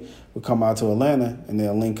city would come out to Atlanta and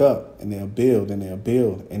they'll link up and they'll build and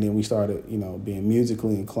then we started, being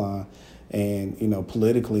musically inclined and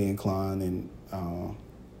politically inclined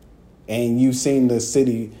and you've seen the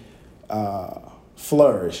city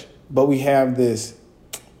flourish. But we have this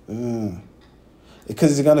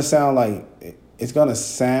because it's gonna sound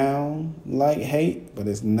like hate, but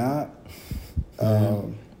it's not.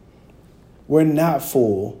 We're not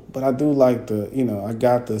full, but I do like I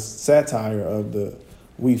got the satire of the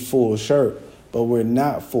we full shirt, but we're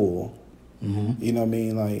not full. Mm-hmm. You know what I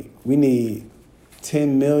mean? Like, we need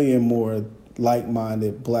 10 million more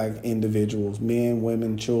like-minded black individuals, men,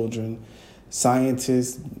 women, children,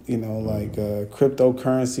 scientists,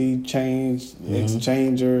 cryptocurrency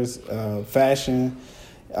exchangers, fashion,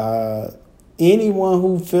 anyone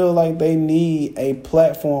who feel like they need a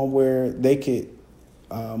platform where they could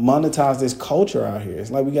monetize this culture out here.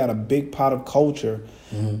 It's like we got a big pot of culture,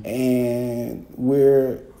 and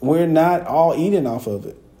we're not all eating off of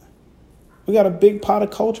it. We got a big pot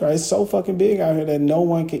of culture. It's so fucking big out here that no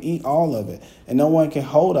one can eat all of it, and no one can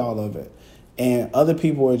hold all of it. And other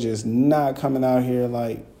people are just not coming out here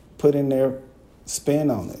like putting their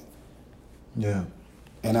spin on it. Yeah.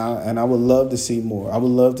 And I would love to see more. I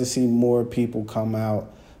would love to see more people come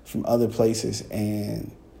out from other places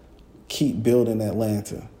and keep building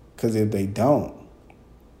Atlanta. Because if they don't,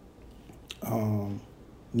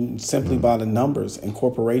 simply by the numbers and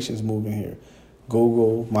corporations moving here,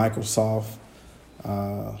 Google, Microsoft,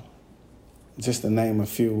 just to name a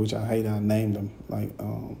few, which I hate I named them.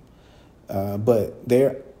 But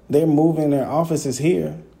they're moving their offices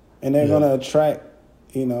here, and they're going to attract,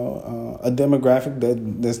 a demographic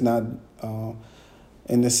that's not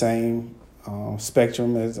in the same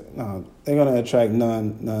spectrum as. They're going to attract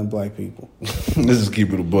non-black people. Let's just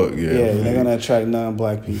keep it a buck, yeah. Yeah, they're going to attract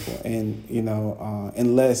non-black people, and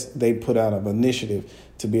unless they put out an initiative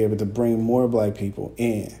to be able to bring more black people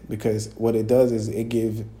in, because what it does is it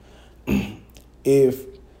gives if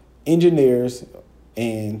engineers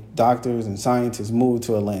and doctors and scientists move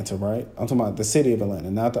to Atlanta, right? I'm talking about the city of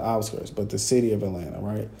Atlanta, not the outskirts, but the city of Atlanta,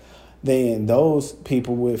 right? Then those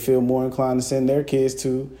people would feel more inclined to send their kids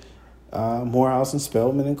to Morehouse and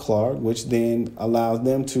Spelman and Clark, which then allows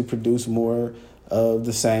them to produce more of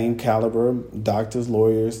the same caliber doctors,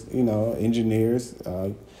 lawyers, engineers,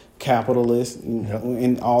 capitalists,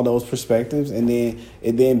 in all those perspectives. And then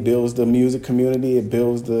it then builds the music community, it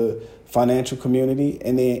builds the financial community,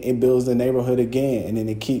 and then it builds the neighborhood again, and then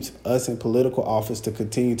it keeps us in political office to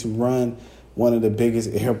continue to run one of the biggest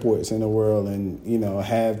airports in the world, and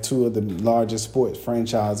have two of the largest sports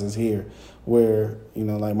franchises here, where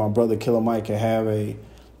like my brother Killer Mike can have a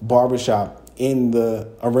barbershop in the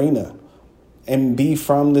arena and be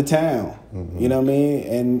from the town, you know what I mean,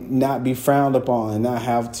 and not be frowned upon, and not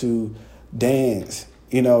have to dance,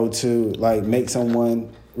 to like make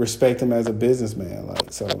someone respect him as a businessman,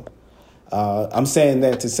 like so. I'm saying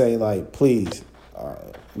that to say, like, please,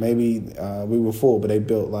 maybe we were full, but they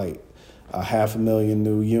built like 500,000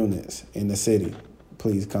 new units in the city.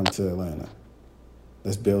 Please come to Atlanta.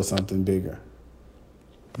 Let's build something bigger.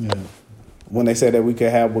 Yeah. When they said that we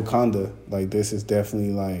could have Wakanda, like, this is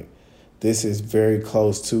definitely like, this is very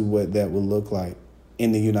close to what that would look like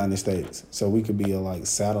in the United States. So we could be a like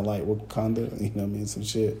satellite Wakanda, you know what I mean, some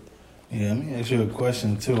shit. Yeah, let me ask you a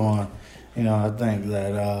question too on, I think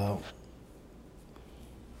that,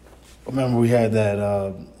 remember we had that,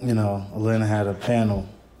 Atlanta had a panel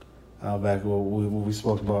back what we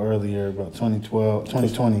spoke about earlier about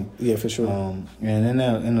 2020. Yeah, for sure. And in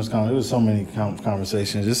those there was so many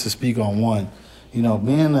conversations. Just to speak on one,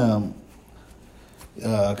 being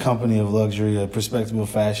a company of luxury, a perspective of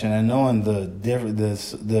fashion, and knowing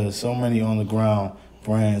the so many on the ground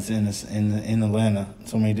brands in Atlanta,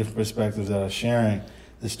 so many different perspectives that are sharing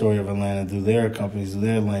the story of Atlanta through their companies, through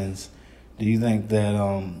their lens. Do you think that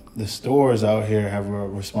the stores out here have a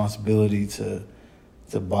responsibility to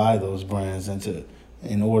buy those brands and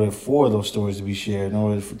in order for those stores to be shared, in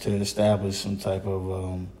order to establish some type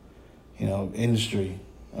of industry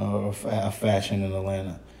or fashion in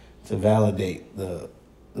Atlanta, to validate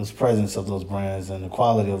those presence of those brands and the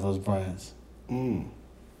quality of those brands?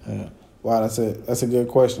 Yeah. Wow, that's a good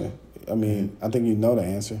question. I mean, I think you know the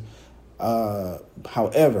answer.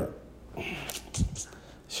 However,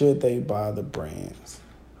 should they buy the brands?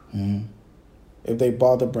 Mm-hmm. If they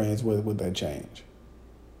bought the brands, would that change?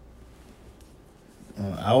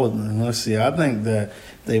 Let's see. I think that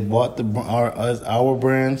they bought our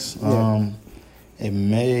brands. Yeah. It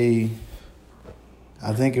may.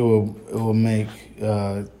 I think it will make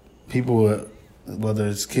people, whether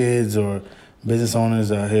it's kids or business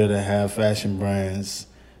owners out here that have fashion brands,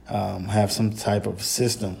 have some type of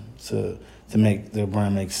system to make their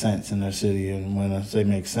brand make sense in their city. And when I say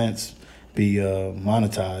make sense, be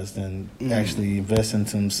monetized and actually invest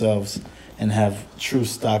into themselves and have true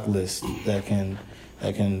stock lists that can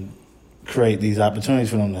create these opportunities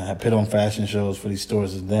for them to have put on fashion shows for these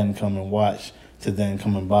stores to then come and watch, to then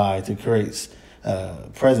come and buy, to create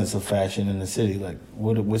presence of fashion in the city. Like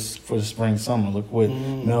what's for the spring summer? Look what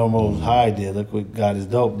Melrose High did. Look what God is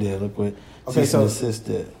Dope did. Look what Cease and Desist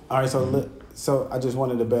did. All right, so I just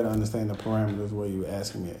wanted to better understand the parameters where you were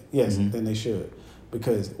asking me at. Yes, then they should,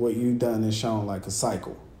 because what you've done is shown like a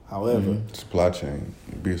cycle. However, supply chain,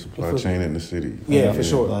 be a supply chain in the city. Yeah, for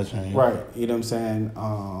sure. Supply chain, right. You know what I'm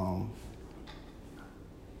saying?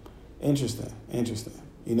 Interesting.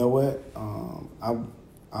 You know what?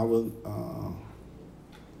 I will.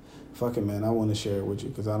 Fuck it, man. I want to share it with you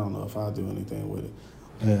because I don't know if I'll do anything with it.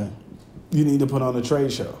 Yeah. You need to put on a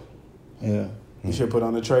trade show. Yeah. You should put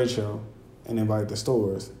on a trade show and invite the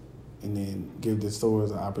stores, and then give the stores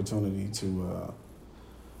an opportunity to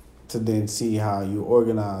then see how you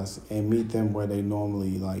organize and meet them where they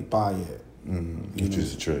normally like buy it. Which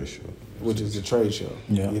is a trade show. Which is a trade show.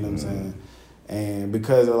 Yeah. You know what I'm saying? And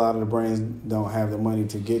because a lot of the brands don't have the money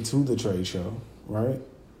to get to the trade show, right?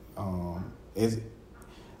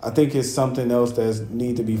 I think it's something else that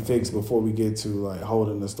need to be fixed before we get to like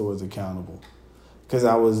holding the stores accountable. Because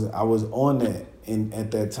I was on that at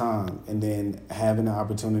that time, and then having the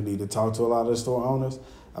opportunity to talk to a lot of the store owners,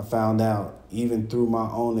 I found out even through my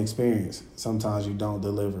own experience, sometimes you don't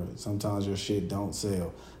deliver. Sometimes your shit don't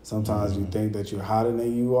sell. Sometimes you think that you're hotter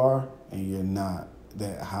than you are, and you're not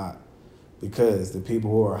that hot. Because the people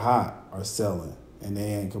who are hot are selling, and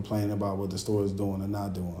they ain't complaining about what the store is doing or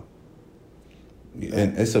not doing.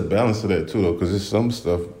 And it's a balance of that too, though, because there's some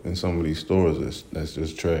stuff in some of these stores that's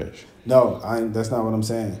just trash. No, that's not what I'm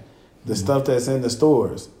saying. The stuff that's in the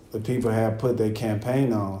stores, the people have put their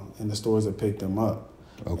campaign on, and the stores have picked them up.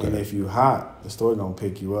 Okay. And if you hot, the store gonna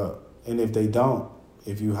pick you up. And if they don't,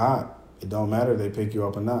 if you hot, it don't matter if they pick you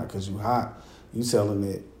up or not, because you hot, you selling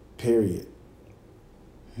it, period.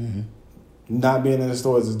 Not being in the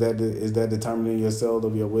stores, is that determining your sale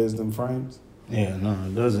of your wisdom frames? Yeah, no,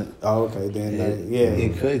 it doesn't. Oh, okay, then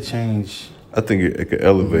it could change. I think it could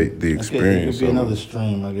elevate the experience. It could be another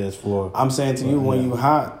stream, I guess. I'm saying to you, when you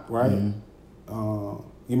hot, right? You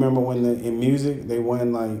remember when in music they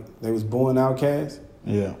was booing Outkast?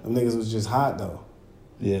 Yeah, them niggas was just hot though.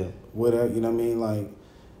 Yeah, whatever, you know what I mean? Like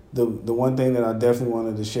the one thing that I definitely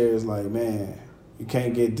wanted to share is like, man, you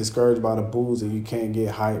can't get discouraged by the boos, and you can't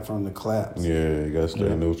get hyped from the claps. Yeah, you gotta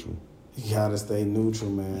stay neutral. You gotta stay neutral,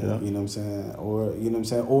 man. Yeah. You know what I'm saying? Or you know what I'm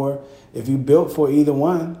saying? Or if you built for either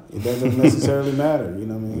one, it doesn't necessarily matter. You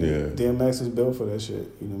know what I mean? Yeah. DMX was built for that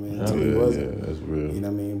shit. You know what I mean? Until he wasn't. Yeah, that's real. You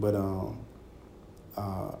know what I mean? But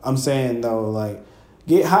I'm saying though, like,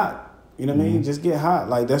 get hot. You know what I mean? Just get hot.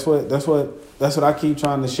 Like that's what I keep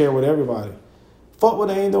trying to share with everybody. Fuck what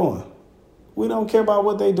they ain't doing. We don't care about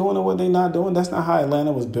what they doing or what they not doing. That's not how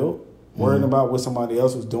Atlanta was built. Worrying about what somebody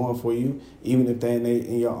else was doing for you, even if they're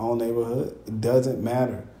in your own neighborhood, it doesn't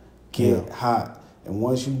matter. Get hot. And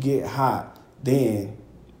once you get hot, then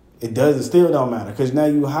it still don't matter, because now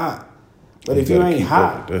you hot. But if you ain't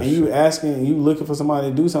hot and you asking and you looking for somebody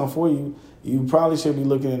to do something for you, you probably should be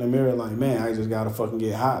looking in the mirror like, man, I just gotta fucking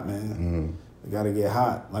get hot, man. I gotta get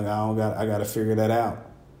hot. Like I gotta figure that out.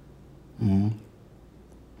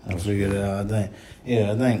 I figured it out. I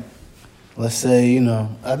think. Let's say,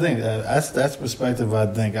 I think that's perspective. I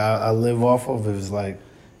think I live off of. It's like,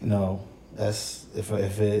 that's if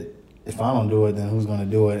I don't do it, then who's gonna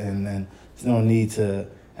do it? And then there's no need to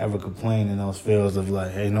ever complain in those fields of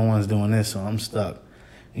like, hey, no one's doing this, so I'm stuck.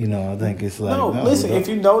 I think it's like listen. If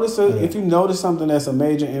you notice something that's a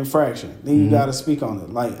major infraction, then you gotta speak on it.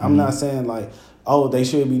 Like I'm not saying like, oh, they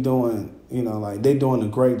should be doing, like they're doing a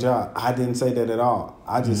great job. I didn't say that at all.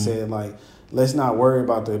 I just said like, let's not worry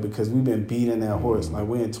about that, because we've been beating that horse. Like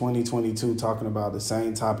we're in 2022 talking about the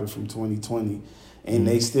same topic from 2020, and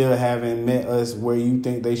they still haven't met us where you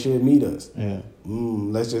think they should meet us. Yeah.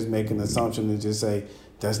 Let's just make an assumption and just say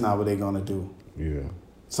that's not what they're gonna do. Yeah.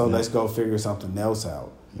 So let's go figure something else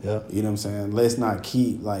out. Yeah. You know what I'm saying? Let's not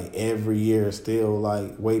keep like every year still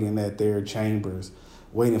like waiting at their chambers,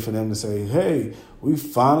 waiting for them to say, hey, we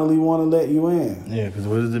finally want to let you in. Yeah, because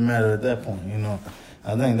what does it matter at that point?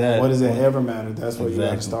 I think that. What does it ever matter? That's where you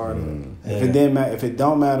got to start it. If it didn't matter, if it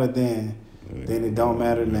don't matter then it don't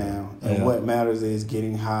matter now. And what matters is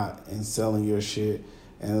getting hot and selling your shit.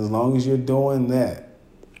 And as long as you're doing that,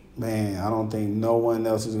 man, I don't think no one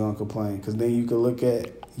else is gonna complain. Because then you can look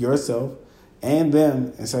at yourself and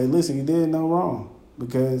them and say, listen, you did no wrong,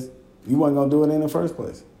 because you wasn't gonna do it in the first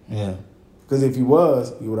place. Yeah. Because if you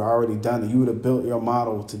was, you would have already done it. You would have built your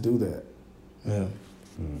model to do that. Yeah.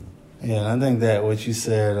 Yeah, and I think that what you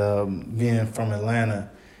said, being from Atlanta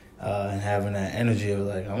and having that energy of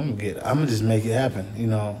like, I'm gonna just make it happen,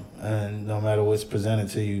 and no matter what's presented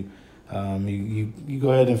to you, you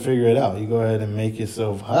go ahead and figure it out. You go ahead and make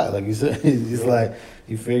yourself hot, like you said. It's like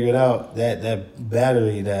you figure it out. That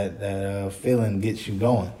battery, that feeling gets you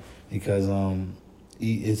going, because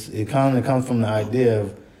it kind of comes from the idea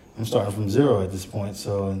of I'm starting from zero at this point.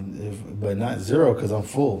 So, but not zero because I'm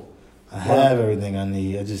full. I have everything I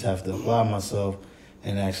need. I just have to apply myself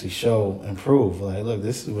and actually show and prove. Like, look,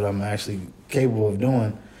 this is what I'm actually capable of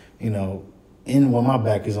doing. In when my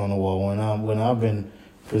back is on the wall. When I've been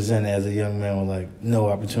presented as a young man with like no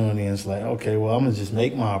opportunity, and it's like, okay, well, I'm gonna just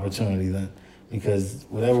make my opportunity then, because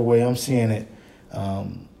whatever way I'm seeing it,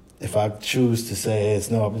 if I choose to say hey,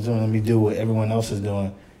 it's no opportunity, let me do what everyone else is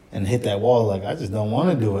doing and hit that wall. Like, I just don't want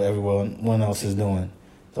to do what everyone else is doing.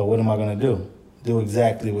 So what am I gonna do? Do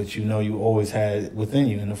exactly what you always had within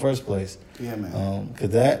you in the first place. Yeah, man. Because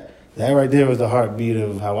that right there was the heartbeat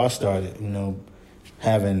of how I started.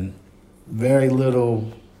 Having very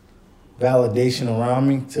little validation around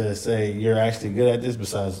me to say you're actually good at this.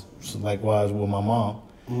 Besides, likewise with my mom,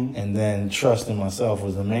 and then trust in myself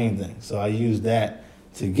was the main thing. So I used that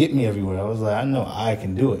to get me everywhere. I was like, I know I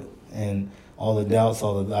can do it, and all the doubts,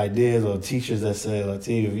 all the ideas, or teachers that say, like,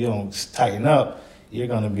 if you don't tighten up, you're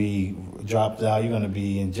going to be dropped out, you're going to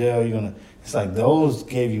be in jail, it's like those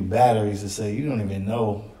gave you batteries to say, you don't even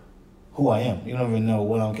know who I am. You don't even know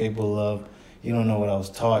what I'm capable of. You don't know what I was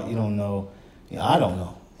taught. You don't know, I don't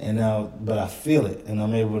know. And now, but I feel it, and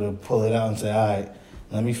I'm able to pull it out and say, all right,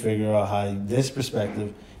 let me figure out how this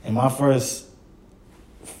perspective. And my first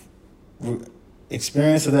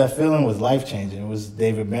experience of that feeling was life-changing. It was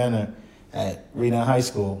David Banner at Reading High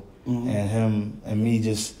School, and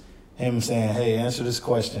him saying, hey, answer this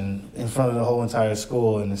question in front of the whole entire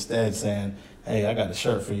school, and instead saying, hey, I got a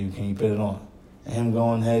shirt for you, can you put it on? And him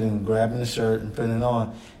going ahead and grabbing the shirt and putting it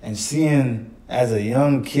on, and seeing as a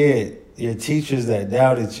young kid, your teachers that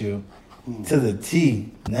doubted you to the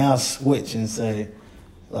T now switch and say,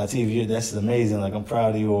 Latif, that's amazing, like, I'm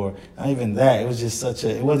proud of you, or not even that. It was just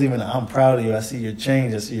it wasn't even I'm proud of you, I see your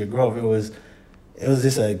change, I see your growth. It was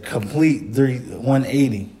just a complete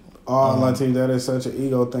 180. Oh, Latif, that is such an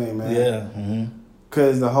ego thing, man. Yeah.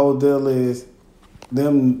 Because the whole deal is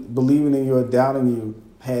them believing in you or doubting you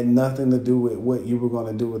had nothing to do with what you were going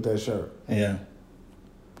to do with that shirt. Yeah.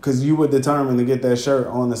 Because you were determined to get that shirt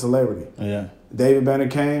on the celebrity. Yeah. David Banner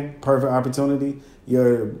came, perfect opportunity.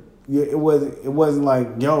 It wasn't like,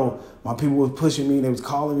 yo, my people was pushing me, they was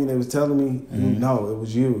calling me, they was telling me. No, it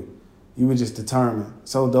was you. You were just determined.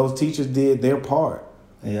 So those teachers did their part.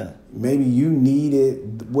 Yeah. Maybe you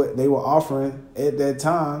needed what they were offering at that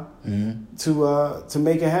time to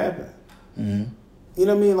make it happen. You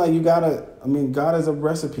know what I mean? Like God is a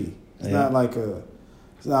recipe. It's not like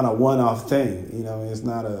it's not a one-off thing. It's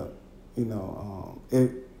not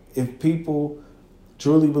if people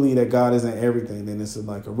truly believe that God is in everything, then it's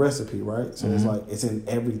like a recipe, right? So it's like it's in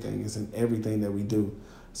everything. It's in everything that we do.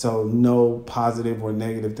 So no positive or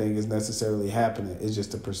negative thing is necessarily happening. It's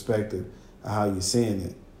just a perspective of how you're seeing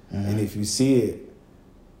it. And if you see it,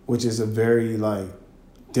 which is a very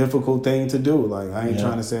difficult thing to do. Like, I ain't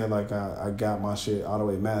trying to say like I got my shit all the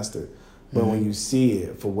way mastered. But when you see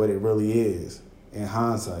it for what it really is, in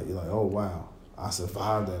hindsight, you're like, oh wow, I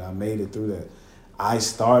survived that. I made it through that. I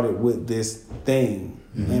started with this thing,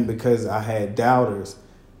 and because I had doubters,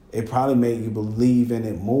 it probably made you believe in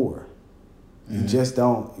it more. You just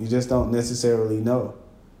don't necessarily know.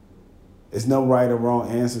 There's no right or wrong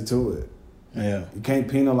answer to it. Yeah. You can't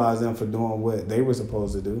penalize them for doing what they were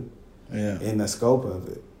supposed to do. Yeah. In the scope of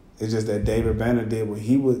it. It's just that David Banner did what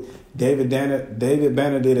he would. David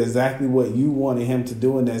Banner did exactly what you wanted him to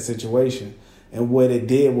do in that situation. And what it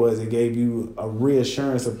did was it gave you a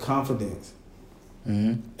reassurance of confidence.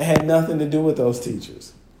 It had nothing to do with those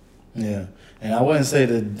teachers. Yeah. And I wouldn't say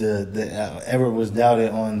that ever was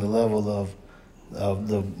doubted on the level of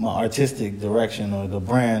my artistic direction or the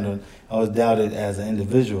brand, or I was doubted as an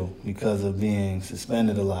individual because of being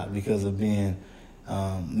suspended a lot, because of being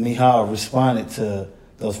how I responded to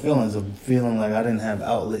those feelings of feeling like I didn't have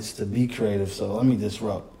outlets to be creative. So let me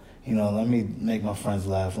disrupt, let me make my friends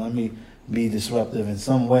laugh, let me be disruptive in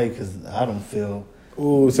some way because I don't feel.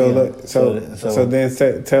 Ooh, so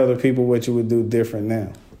then tell the people what you would do different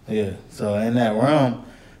now. Yeah, so in that realm,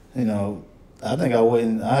 I think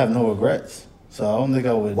I have no regrets. So I don't think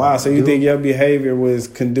I would. Wow, so you think your behavior was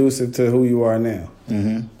conducive to who you are now?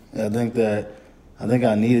 I think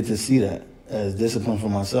I needed to see that as discipline for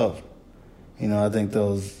myself. You know, I think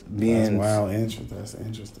those being That's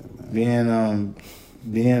interesting, man.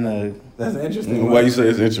 That's interesting. Why you say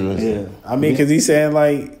it's interesting? Yeah, I mean, because he's saying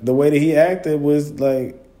like the way that he acted was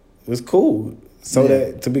cool, so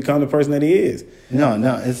that to become the person that he is. No,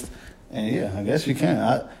 it's I guess you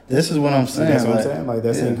can. This is what I'm saying. That's what I'm saying. Like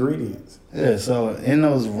that's ingredients. Yeah. So in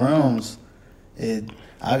those realms, it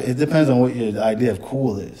depends on what your idea of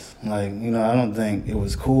cool is. Like, you know, I don't think it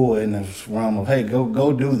was cool in the realm of, hey,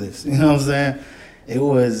 go do this. You know what I'm saying? It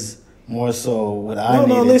was more so what I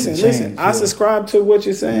needed listen, to change. listen. I subscribe to what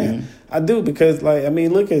you're saying. Mm-hmm. I do, because, like, I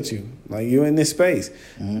mean, look at you. Like, you're in this space.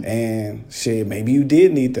 Mm-hmm. And, shit, maybe you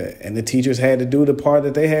did need that. And the teachers had to do the part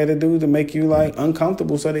that they had to do to make you, like,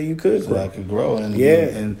 uncomfortable so that you could grow. So I could grow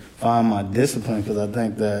and find my discipline, because I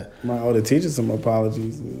think that... I owe the teachers some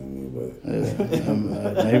apologies.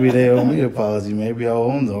 Maybe they owe me an apology. Maybe I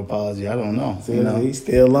owe them the apology. I don't know. See, he's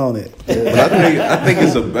still on it. I think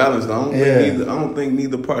it's a balance. I don't think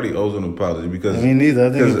neither party owes an apology, because... Me neither. I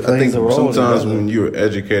think a role sometimes together. when you're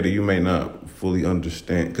educated, you may not fully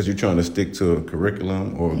understand, because you're trying to stick to a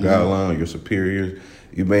curriculum or a guideline, or your superiors.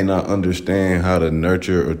 You may not understand how to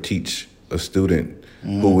nurture or teach a student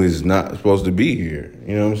who is not supposed to be here.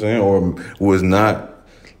 You know what I'm saying? Or who has not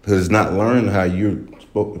learned how you're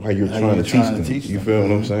trying to teach them. You feel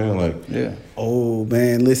what I'm saying? Like, yeah. Oh,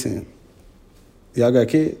 man, listen. Y'all got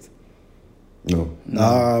kids? No.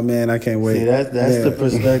 Oh, man, I can't wait. See, that's the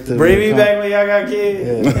perspective. Bring me back when y'all got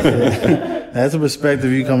kids. Yeah. That's the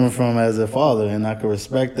perspective you coming from as a father, and I can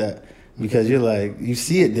respect that, because you're like, you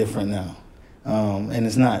see it different now. And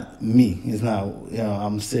it's not me. It's not,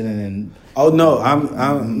 I'm sitting in... Oh, no,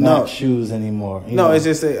 I'm not shoes anymore. No, it's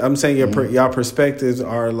just that I'm saying y'all perspectives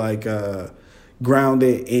are like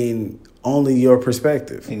grounded in only your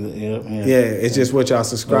perspective. Yeah, it's just what y'all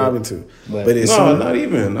subscribing to. But it's not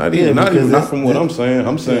even from what I'm saying.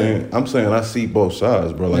 I'm saying I see both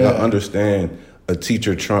sides, bro. Like, I understand a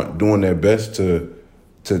teacher doing their best to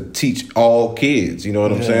teach all kids, you know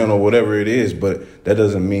what I'm saying, or whatever it is, but that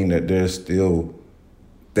doesn't mean that there's still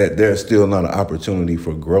not an opportunity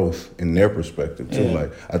for growth in their perspective too.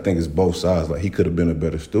 Like, I think it's both sides. Like, he could have been a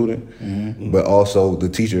better student, but also the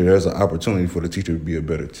teacher, there's an opportunity for the teacher to be a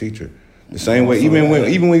better teacher. The same way, even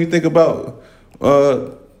when you think about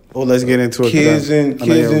let's get into it. Kids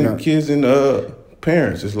and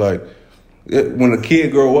parents, it's like, when a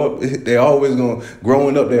kid grow up,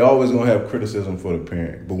 growing up, they always gonna have criticism for the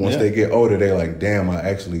parent. But once they get older, they're like, damn, I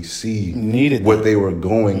actually see what they were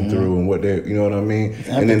going through and what they, you know what I mean?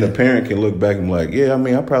 And then the parent can look back and be like, yeah, I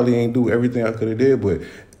mean, I probably ain't do everything I could have did, but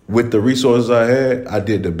with the resources I had, I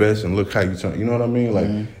did the best, and look how you turn. You know what I mean? Like,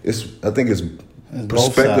 I think it's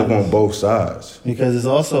perspective on both sides. Because it's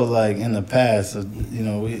also like in the past,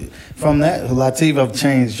 from that, Latif, I've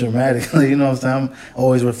changed dramatically. You know what I'm saying? I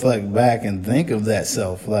always reflect back and think of that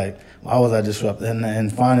self. Like, why was I disrupted?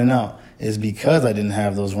 And finding out is because I didn't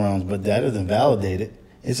have those realms, but that doesn't validate it.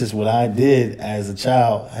 It's just what I did as a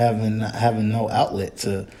child, having no outlet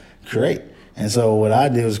to create. And so what I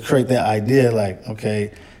did was create that idea, like,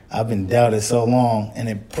 okay, I've been doubted so long, and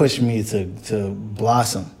it pushed me to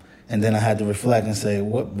blossom. And then I had to reflect and say,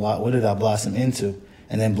 what did I blossom into?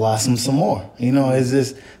 And then blossom some more. It's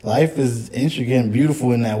just, life is intricate and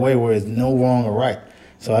beautiful in that way, where it's no wrong or right.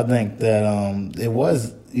 So I think that it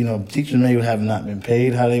was, teachers maybe have not been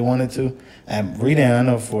paid how they wanted to. At Redan, I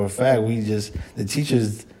know for a fact, the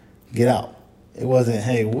teachers get out. It wasn't,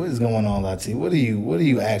 hey, what is going on, Latif? What are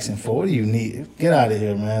you asking for? What do you need? Get out of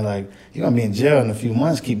here, man. Like, you're going to be in jail in a few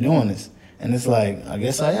months, keep doing this. And it's like, I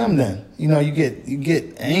guess I am then. You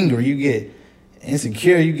get angry, you get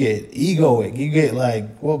insecure, you get egoic, you get like,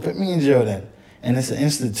 well, put me in jail then. And it's an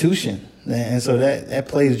institution. And so that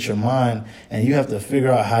plays with your mind, and you have to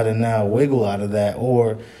figure out how to now wiggle out of that,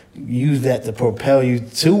 or use that to propel you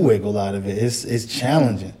to wiggle out of it. It's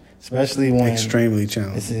challenging, especially when extremely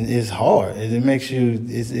challenging. It's hard. It makes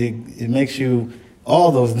you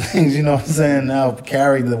all those things. You know what I'm saying? Now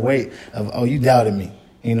carry the weight of, oh, you doubted me.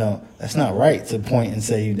 That's not right to point and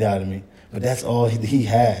say you doubted me, but that's all he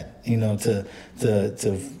had, to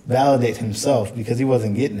validate himself, because he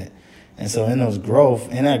wasn't getting it. And so in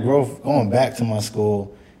that growth, going back to my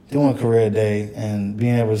school, doing career day and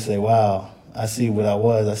being able to say, wow, I see what I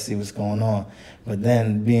was, I see what's going on. But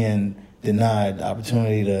then being denied the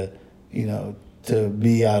opportunity to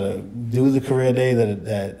be able to do the career day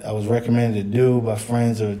that I was recommended to do by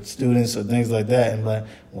friends or students or things like that. And like,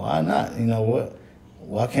 why not?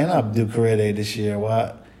 Why can't I do career day this year?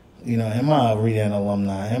 Why, am I a Redan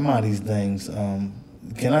alumni? Am I these things?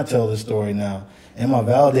 Can I tell the story now? Am I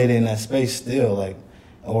validated in that space still?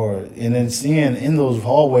 And then seeing in those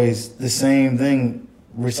hallways the same thing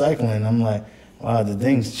recycling. I'm like, wow, the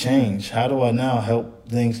things change. How do I now help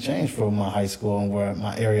things change for my high school and where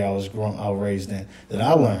my area I was raised in that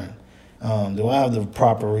I learned? Do I have the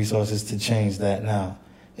proper resources to change that now?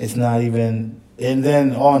 It's not even, and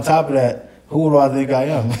then on top of that, who do I think I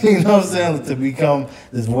am? You know what I'm saying? To become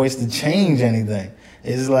this voice to change anything.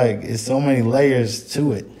 It's like, it's so many layers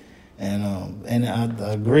to it. And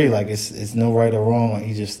I agree, like it's no right or wrong on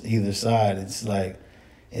either side. It's like,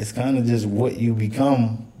 it's kind of just what you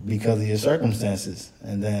become because of your circumstances.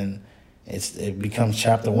 And then it becomes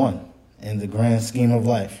chapter 1 in the grand scheme of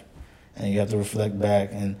life. And you have to reflect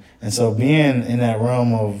back. And so being in that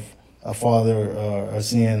realm of a father or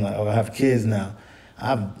seeing, like, oh, I have kids now,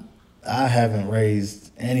 I haven't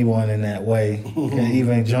raised anyone in that way. Can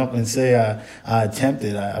even jump and say I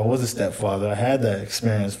attempted. I was a stepfather. I had that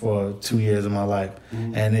experience for 2 years of my life.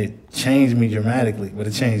 And it changed me dramatically, but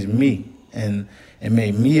it changed me. And it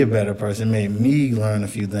made me a better person. It made me learn a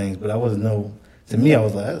few things, but I wasn't to me, I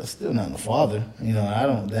was like, that's still not a father. You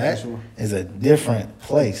know, that is a different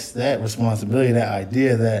place. That responsibility, that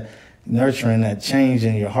idea, that nurturing, that change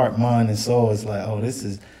in your heart, mind, and soul is like, oh,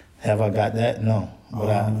 have I got that? No. But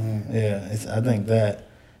I think that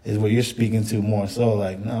is what you're speaking to more so.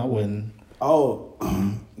 Like, no, I wouldn't. Oh,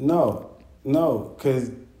 no,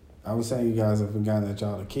 because I was saying you guys have forgotten that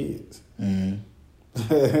y'all are kids.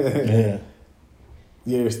 Yeah.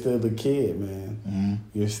 You're still the kid, man.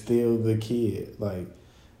 You're still the kid. Like,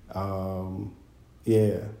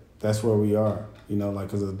 that's where we are. You know, like,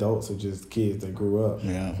 because adults are just kids that grew up.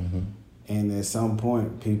 Yeah. And at some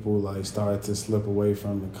point, people, like, started to slip away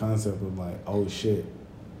from the concept of, like, oh, shit.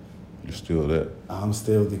 You're still that. I'm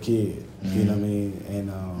still the kid. You know what I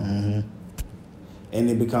mean? And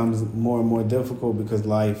it becomes more and more difficult because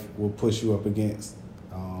life will push you up against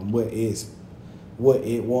what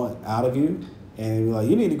it wants out of you. And be like,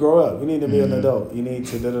 you need to grow up. You need to be an adult. You need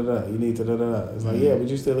to da-da-da. You need to da-da-da. It's like, yeah, but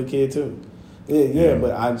you're still a kid too. Yeah,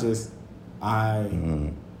 but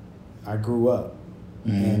I grew up.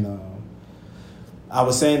 And I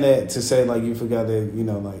was saying that to say, like, you forgot that, you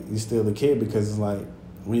know, like, you're still a kid because it's like,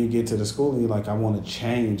 when you get to the school and you're like, I want to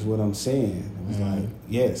change what I'm saying. It was like,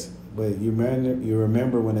 yes, but you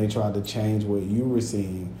remember when they tried to change what you were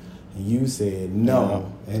seeing. And you said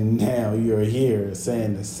no, and now you're here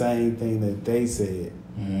saying the same thing that they said.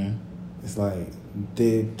 It's like,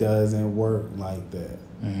 it doesn't work like that.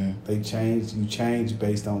 You change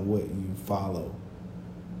based on what you follow.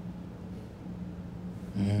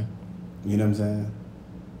 You know what I'm saying?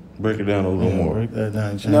 Break it down a little more. Break that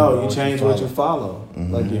down. No, you change what you follow.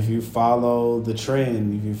 Like, if you follow the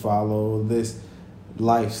trend, if you follow this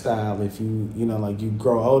lifestyle, if you know, like, you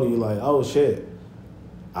grow older, you're like, oh shit,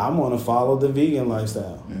 I'm gonna follow the vegan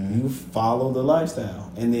lifestyle. You follow the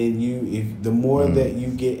lifestyle, and then the more that you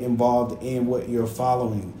get involved in what you're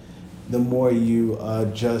following, the more you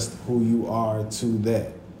adjust who you are to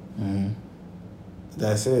that.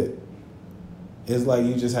 That's it. It's like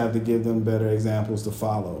you just have to give them better examples to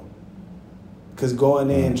follow. Because going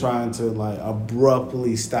in trying to, like,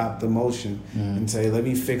 abruptly stop the motion and say, let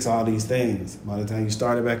me fix all these things, by the time you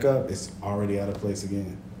start it back up, it's already out of place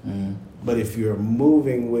again. But if you're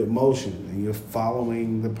moving with motion and you're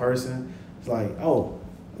following the person, it's like, oh,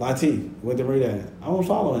 Latif went to read that. I'm gonna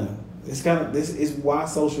follow him. It's kind of, this is why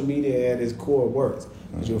social media at its core works.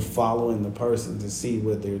 Because you're following the person to see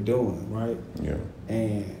what they're doing, right? Yeah.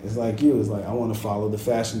 And it's like you. It's like, I want to follow the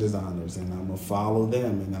fashion designers, and I'm going to follow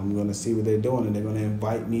them, and I'm going to see what they're doing, and they're going to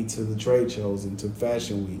invite me to the trade shows and to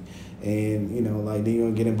Fashion Week. And, you know, like, then you're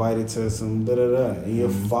going to get invited to some da-da-da. And you're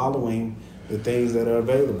following the things that are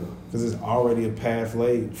available because it's already a path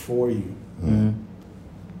laid for you.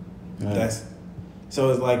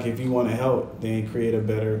 So it's like, if you want to help, then create a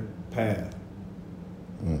better path.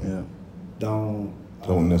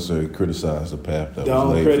 Don't necessarily criticize the path that was laid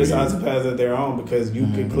for you. Don't criticize the path that they're on, because you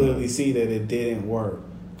can clearly see that it didn't work.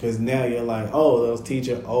 Because now you're like, oh, those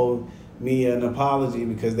teachers owed me an apology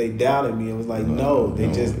because they doubted me. It was like, no,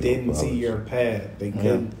 they just didn't see your path. They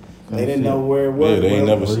couldn't. They didn't know where it was. Yeah,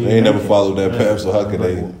 they ain't never followed that path, so how could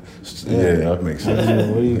they? Yeah, that makes sense.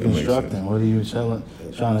 What are you constructing? What are you trying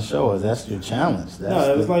to show us? That's your challenge.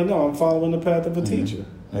 It was like, no, I'm following the path of a teacher.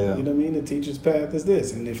 Yeah. You know what I mean? The teacher's path is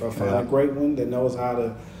this. And if I find a great one that knows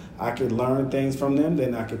I could learn things from them,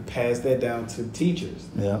 then I could pass that down to teachers.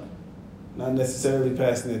 Yeah. Not necessarily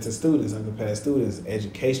passing it to students. I could pass students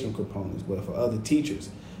educational components. But for other teachers,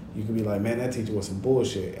 you could be like, man, that teacher was some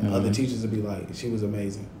bullshit. And other teachers would be like, she was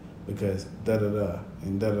amazing because da-da-da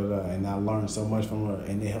and da-da-da. And I learned so much from her.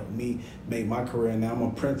 And it helped me make my career. And now I'm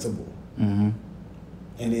a principal.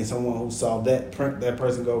 and then someone who saw that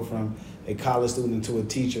person go from a college student to a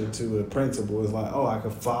teacher to a principal is like, oh, I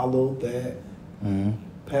could follow that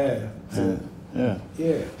path. Yeah.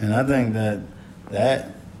 And I think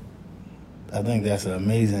that's an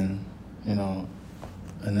amazing,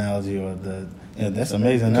 analogy, or that's an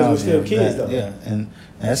amazing analogy. Because we're still kids, though. Yeah, and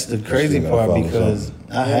that's the crazy part, because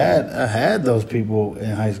I had those people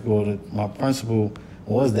in high school. That my principal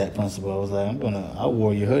was that principal. I was like, I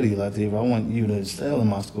wore your hoodie, Latif. I want you to excel in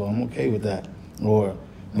my school. I'm okay with that. Or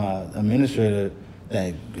my administrator,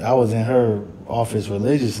 that I was in her office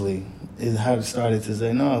religiously, is how it started to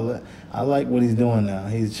say, no, I like what he's doing now.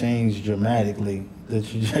 He's changed dramatically the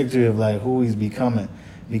trajectory of like who he's becoming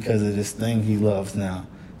because of this thing he loves now.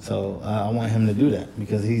 So I want him to do that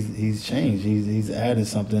because he's changed. He's added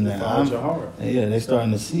something that they're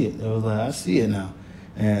starting to see it. It was like, I see it now.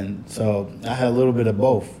 And so I had a little bit of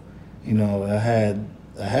both. I had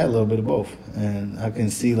a little bit of both. And I can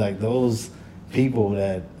see like those people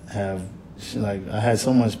that have, like, I had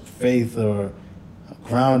so much faith or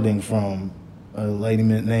grounding from a lady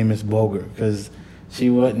named Miss Boger, because she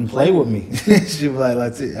wouldn't play with me. She was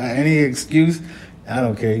like, any excuse, I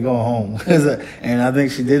don't care, you're going home. And I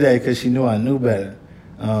think she did that because she knew I knew better.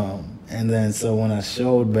 And then so when I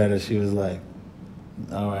showed better, she was like,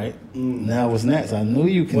 all right, now what's next? I knew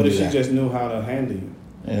you can do that. What if she just knew how to handle you?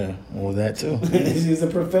 Yeah, well, that too. She's a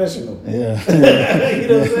professional. Yeah. You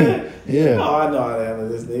know what I'm saying? Yeah. Oh, I know how to handle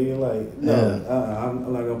this nigga. Like, no,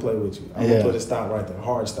 I'm not going to play with you. I'm going to put a stop right there.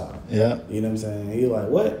 Hard stop. Yeah. You know what I'm saying? You're like,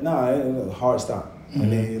 what? No, hard stop.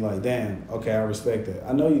 And then you're like, damn, okay, I respect that.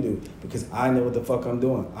 I know you do, because I know what the fuck I'm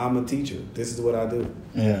doing. I'm a teacher. This is what I do.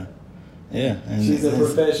 Yeah. Yeah. And she's a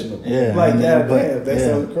professional. Yeah. Like, damn,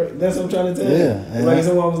 that's what I'm trying to tell you. Yeah. It's like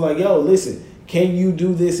someone was like, yo, listen, can you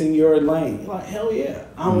do this in your lane? You're like, hell yeah.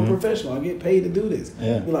 I'm a professional. I get paid to do this.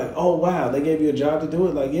 Yeah. You're like, oh, wow, they gave you a job to do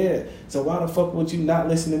it? Like, yeah. So why the fuck would you not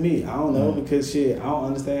listen to me? I don't know, because shit, I don't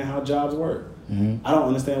understand how jobs work. I don't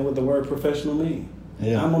understand what the word professional means.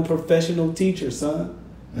 Yeah. I'm a professional teacher, son.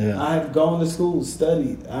 Yeah. I have gone to school,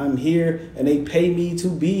 studied. I'm here, and they pay me to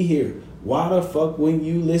be here. Why the fuck wouldn't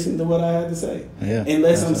you listen to what I had to say? Yeah.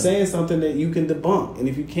 Unless I'm saying something that you can debunk. And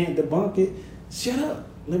if you can't debunk it, shut up.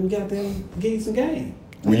 Let me goddamn give you some game.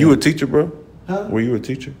 Were you a teacher, bro? Huh? Were you a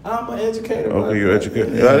teacher? I'm an educator. Okay, you're an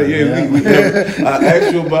educator. I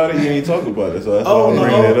asked you about it, you ain't talk about it, so that's why I'm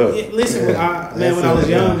bringing it up. Yeah, listen, when I was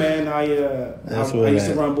young, man, I used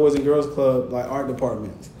to run Boys and Girls Club, like art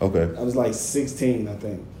departments. Okay. I was like 16, I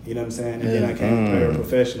think. You know what I'm saying? And then I came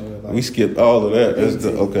professional. Like, we skipped all of that. That's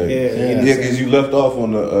okay. Yeah, because you left off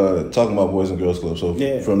on the talking about Boys and Girls Club. So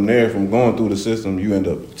from there, from going through the system, you end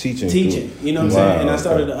up teaching. You know what I'm saying? And I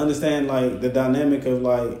started to understand like the dynamic of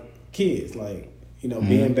like kids, like,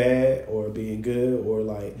 being bad or being good, or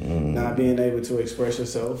like not being able to express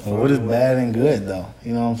yourself. Well, what is bad and good though?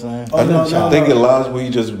 You know what I'm saying? I think it lies what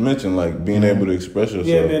you just mentioned, like being able to express yourself.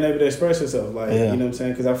 Yeah, being able to express yourself, like you know what I'm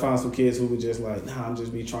saying? Because I found some kids who were just like, nah, I'm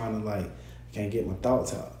just be trying to like can't get my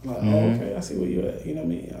thoughts out. I'm like, oh, okay, I see where you at. You know what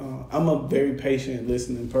I mean? I'm a very patient,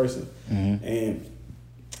 listening person, and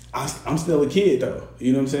I'm still a kid though.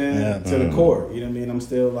 You know what I'm saying? Yeah. To the core. You know what I mean? I'm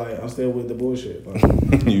still with the bullshit. Like,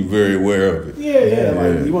 you very aware of it. Yeah.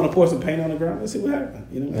 Like, you want to pour some paint on the ground? Let's see what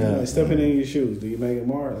happens. You know what I mean? Like, stepping in your shoes. Do you make it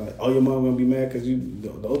mark? Like, oh, your mom gonna be mad because you.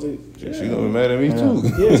 Those are. Yeah. She gonna be mad at me too.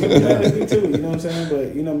 Yeah, she gonna be mad at me too. You know what I'm saying?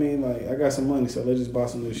 But you know what I mean? Like, I got some money, so let's just buy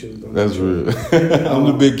some new shoes. That's real. I'm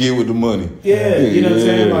the big kid with the money. Yeah, you know what I'm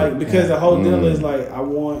saying? Like, because the whole deal is like, I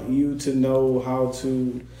want you to know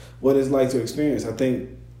what it's like to experience. I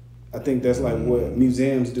think that's like what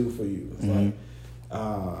museums do for you.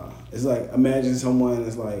 It's like imagine someone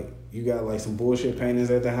is like, you got like some bullshit paintings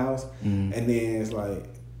at the house, and then it's like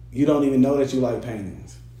you don't even know that you like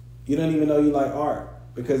paintings. You don't even know you like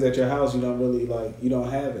art, because at your house you don't really like, you don't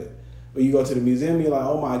have it. But you go to the museum, you're like,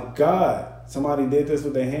 oh my God, somebody did this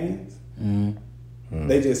with their hands.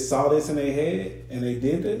 They just saw this in their head and they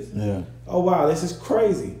did this. Yeah. Oh wow, this is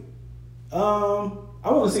crazy. I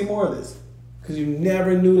want to see more of this. Because you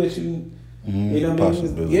never knew that you know what I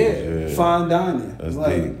mean? Yeah, fine dining. That's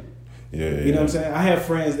like, deep. Yeah. You know what I'm saying? I have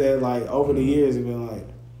friends that like over the years have been like,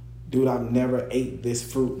 dude, I've never ate this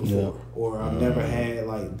fruit before, or I've never had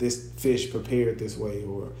like this fish prepared this way,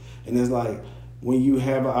 and it's like when you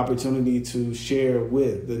have an opportunity to share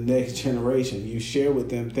with the next generation, you share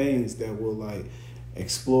with them things that will like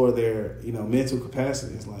explore their mental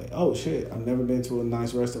capacity. It's like, oh shit, I've never been to a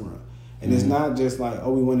nice restaurant. And it's not just like,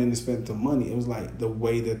 oh, we went in and spent the money. It was like the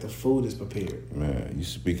way that the food is prepared. Man, you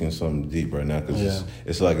speaking something deep right now, because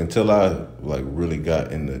it's like until I like really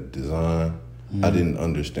got into design, I didn't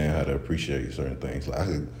understand how to appreciate certain things. Like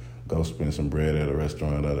go spend some bread at a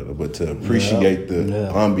restaurant, but to appreciate the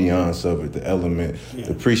ambiance of it, the element,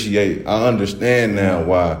 to appreciate. I understand now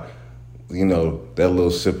why, you know, that little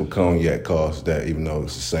sip of cognac costs that, even though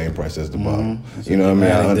it's the same price as the bottle. You know what I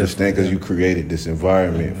mean? I understand because you created this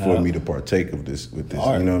environment for me to partake of this with this.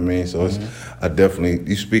 Art. You know what I mean? So it's, I definitely,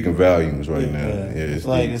 you speaking volumes right now. Yeah, it's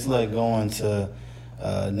like going to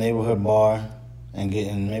a neighborhood bar and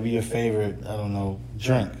getting maybe your favorite, I don't know,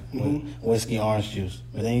 drink with whiskey orange juice.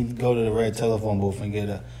 But then you go to the red telephone booth and get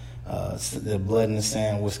the Blood in the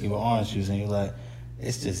Sand whiskey with orange juice, and you're like,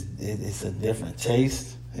 it's just, it's a different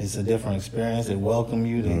taste. It's a different experience. They welcome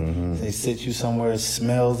you. They sit you somewhere. It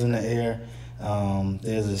smells in the air.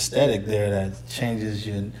 There's aesthetic there that changes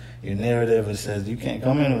your narrative. It says you can't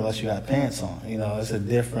come in unless you got pants on. You know, it's a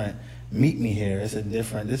different, meet me here. It's a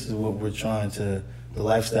different, this is what we're trying to, the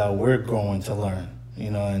lifestyle we're growing to learn, you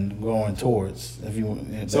know, and growing towards. If you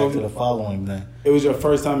back to the following thing. It was your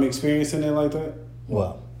first time experiencing it like that?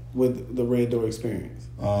 What? With the Red Door experience?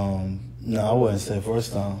 No, I wouldn't say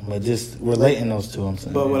first time, but just relating those two. I'm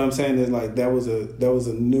saying. But what I'm saying is like that was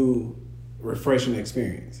a new, refreshing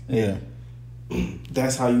experience. Yeah.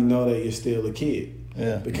 That's how you know that you're still a kid.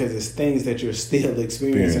 Yeah. Because it's things that you're still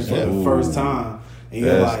experiencing for the first time. And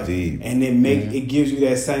you're like, deep. And it gives you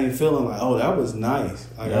that same feeling like, oh, that was nice.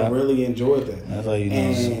 Like I really enjoyed that. That's how you know.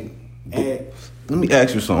 And let me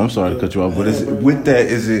ask you something. I'm sorry to cut you off, but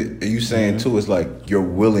are you saying too? It's like your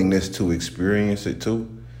willingness to experience it too?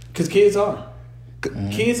 Because kids are.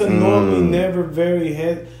 Kids are normally never very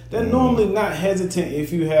they're normally not hesitant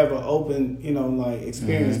if you have an open, you know, like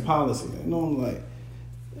experience policy. They're normally like,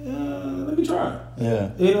 let me try it.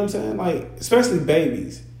 Yeah. You know what I'm saying? Like, especially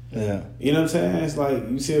babies. Yeah. You know what I'm saying? It's like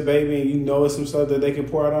you see a baby and you know it's some stuff that they can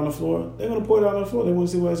pour out on the floor. They're gonna pour it out on the floor. They want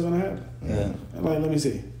to see what's gonna happen. Yeah. And like, let me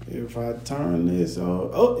see. If I turn this,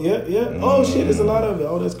 oh yeah. Oh shit, there's a lot of it.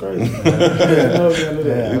 Oh, that's crazy.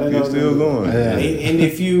 You're still going. Yeah. And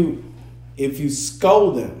if you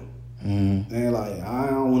scold them, they're like, I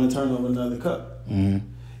don't want to turn over another cup.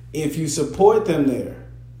 If you support them there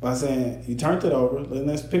by saying you turned it over, then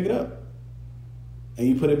let's pick it up, and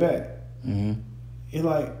you put it back. You're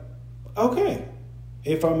like, okay,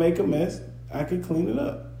 if I make a mess, I can clean it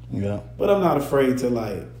up. Yeah. But I'm not afraid to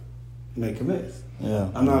like make a mess. Yeah.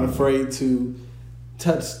 I'm not afraid to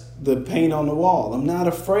touch the paint on the wall. I'm not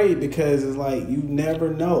afraid because it's like you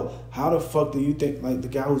never know. How the fuck do you think like the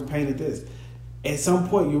guy who's painted this? At some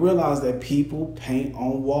point you realize that people paint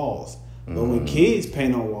on walls. But when kids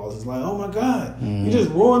paint on walls, it's like, oh my God, you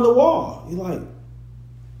just ruined the wall. You're like,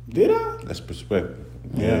 did I? That's perspective.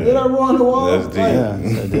 Yeah. Did I ruin the wall? That's deep. Yeah.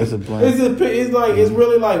 There's a plan. It's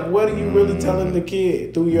really like, what are you really telling the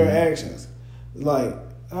kid through your actions? Like,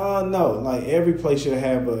 no, like every place should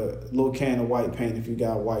have a little can of white paint if you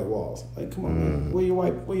got white walls. Like, come on, man,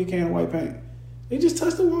 where your can of white paint? They just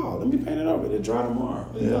touch the wall. Let me paint it over. It'll dry tomorrow.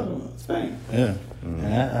 It's paint. Yeah.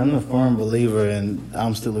 And I'm a firm believer in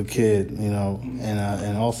I'm still a kid, you know,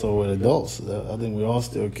 and also with adults. I think we're all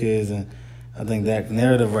still kids, and I think that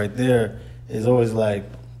narrative right there is always like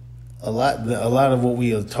a lot of what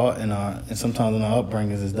we are taught and sometimes in our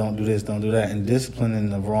upbringings is don't do this, don't do that, and discipline in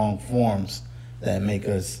the wrong forms that make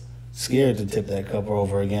us scared to tip that cup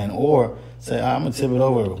over again, or say, I'm going to tip it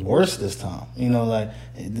over worse this time. You know, like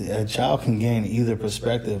a child can gain either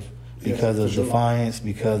perspective because of defiance,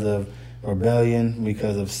 because of rebellion,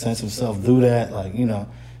 because of sense of self, do that, like, you know,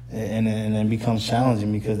 and it becomes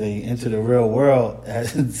challenging because they enter the real world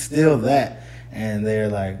as still that, and they're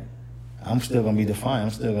like, I'm still going to be defiant. I'm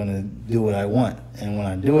still going to do what I want. And when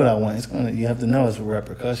I do what I want, you have to know it's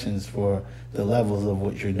repercussions for the levels of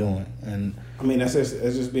what you're doing. And I mean, that's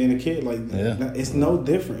just being a kid. Like, it's no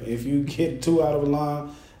different. If you get too out of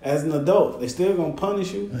line as an adult, they're still going to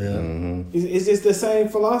punish you. Yeah. It's just the same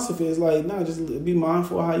philosophy. It's like, no, just be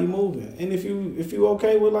mindful of how you're moving. And if you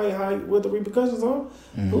okay with like what the repercussions are,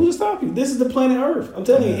 who's to stop you? This is the planet Earth. I'm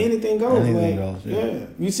telling you, anything goes. Anything goes. Yeah.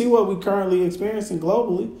 You see what we're currently experiencing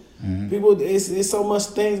globally. People, it's so much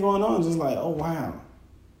things going on. Just like, oh wow.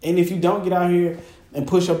 And if you don't get out here and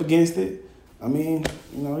push up against it, I mean,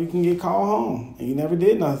 you know, you can get called home and you never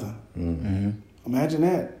did nothing. Imagine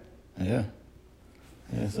that. Yeah.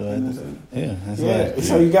 Yeah. So Like,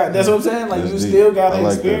 so you got. That's what I'm saying. Like you still got to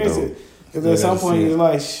experience it. Because at some point you're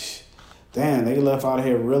like, damn, they left out of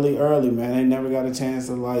here really early, man. They never got a chance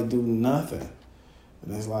to like do nothing.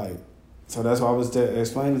 And it's like, so that's why I was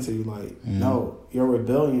explaining to you, like, no, your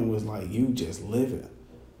rebellion was like you just living.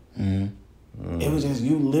 It was just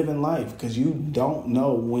you living life because you don't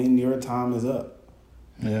know when your time is up.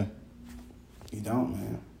 Yeah. You don't,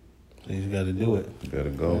 man. So you got to do it. You got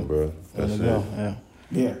to go, bro. That's it. Go. Yeah.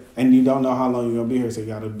 Yeah, and you don't know how long you're gonna be here, so you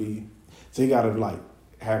gotta like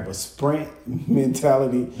have a sprint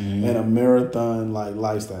mentality and a marathon like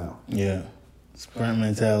lifestyle. Yeah, sprint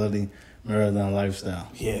mentality, marathon lifestyle.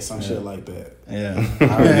 Yeah, some shit like that. Yeah.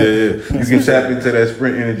 Yeah. You can tap into that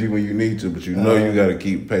sprint energy when you need to, but you know you got to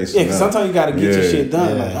keep pacing. Yeah, because sometimes you got to get your shit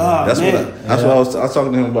done. Yeah. Like, oh, that's man. what I was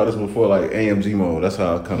talking to him about this before, like AMG mode. That's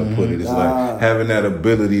how I kind of put it. It's like having that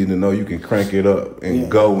ability to know you can crank it up and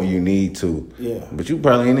go when you need to. Yeah. But you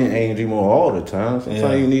probably ain't in AMG mode all the time.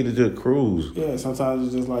 Sometimes you need to just cruise. Yeah, sometimes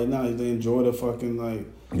it's just like, nah, you enjoy the fucking, like,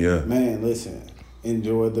 man, listen,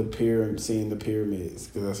 enjoy seeing the pyramids,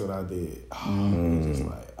 because that's what I did. Oh, just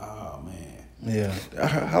like, oh, man. Yeah.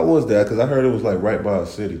 How was that? Because I heard it was like right by a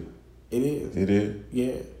city. It is. It is?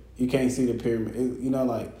 Yeah. You can't see the pyramid.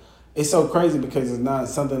 Like, it's so crazy because it's not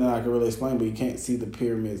something that I can really explain, but you can't see the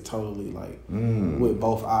pyramids totally, like, with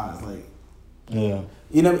both eyes. Like, yeah.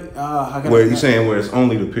 You know, how can where you saying where it's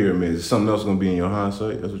only the pyramids? Is something else going to be in your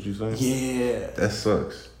hindsight? That's what you're saying? Yeah. That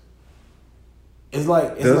sucks. It's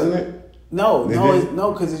like... Doesn't it? No,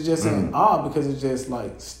 because it's just an awe, because it's just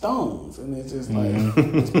like stones, and it's just like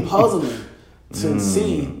it's puzzling to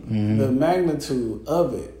see the magnitude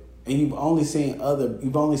of it. And you've only seen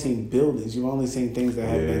buildings, you've only seen things that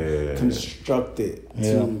have been constructed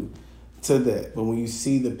to that. But when you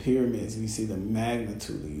see the pyramids, you see the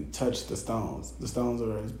magnitude, and you touch the stones. The stones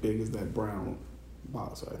are as big as that brown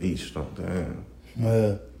box, right? Each stone, damn.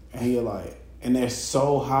 And you're like, and they're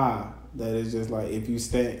so high that it's just like, if you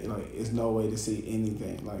stand, like, it's no way to see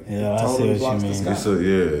anything. Like, yeah, it totally I see what blocks you mean. the sky.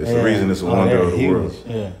 It's a reason it's a wonder of the world.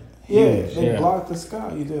 Yeah. They block the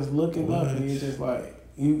sky. You're just looking up, and you're just like,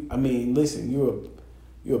 listen,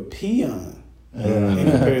 you're a peon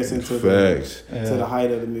in comparison to the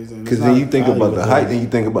height of the museum. Because then you think about the height, then you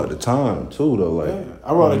think about the time too, though. Like,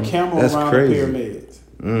 I rode a camel around the pyramids.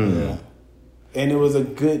 Yeah. And it was a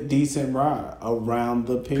good, decent ride around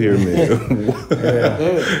the pyramid.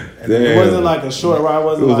 It wasn't like a short ride. It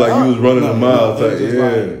was like you was running a mile type.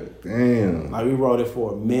 Damn. Like, we rode it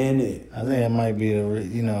for a minute. I think it might be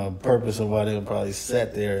a purpose of why they would probably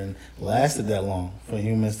sat there and lasted that long, for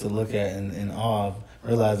humans to look at in awe of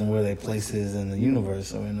realizing where their place is in the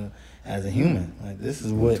universe or as a human. Like, this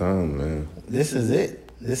is what time, man. This is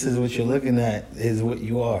it. This is what you're looking at, is what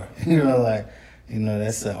you are.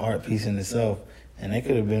 That's an art piece in itself. And they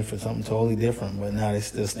could have been for something totally different, but now they're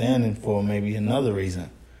still standing for maybe another reason.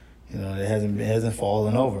 It hasn't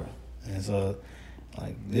fallen over. And so,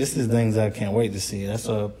 like, this is things I can't wait to see. That's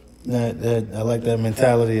I like that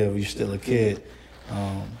mentality of you're still a kid,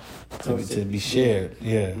 to be shared.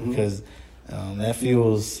 Yeah, because that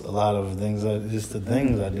fuels a lot of things. Just the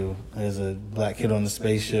things I do as a black kid on the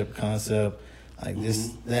spaceship concept. Like,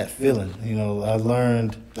 that feeling, I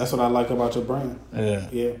learned. That's what I like about your brand.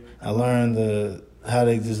 Yeah. I learned how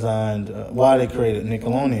they designed, why they created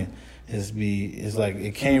Nickelodeon. It's like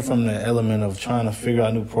it came from the element of trying to figure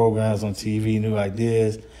out new programs on TV, new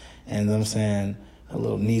ideas, and them saying, a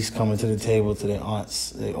little niece coming to the table to their aunts,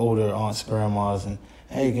 their older aunts, grandmas, and,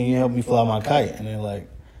 hey, can you help me fly my kite? And they're like,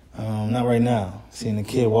 not right now. Seeing the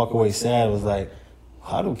kid walk away sad was like,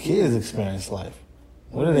 how do kids experience life?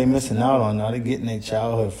 What are they missing out on? Are they getting their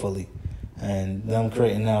childhood fully? And them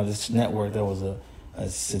creating now this network that was a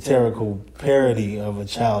satirical parody of a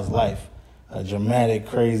child's life, a dramatic,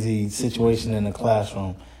 crazy situation in the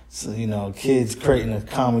classroom. So, kids creating a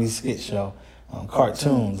comedy skit show,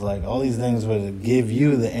 cartoons, like all these things were to give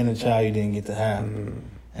you the inner child you didn't get to have.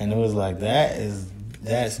 And it was like,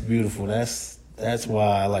 that's beautiful. That's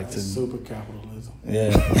why I like to. Super capitalism. Yeah.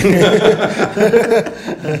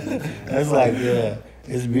 That's like,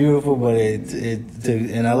 it's beautiful, but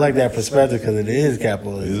and I like that perspective because it is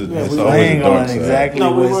capitalism. It's playing on exactly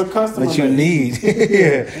what you need.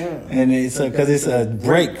 Yeah. And it's because it's a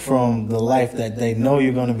break from the life that they know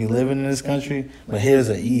you're going to be living in this country. But here's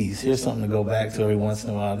an ease. Here's something to go back to every once in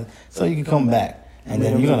a while, so you can come back, and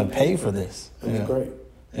then you're going to pay for this. It was great.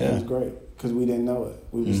 It was great because we didn't know it.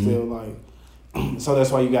 We were still like. So that's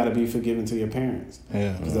why you got to be forgiving to your parents.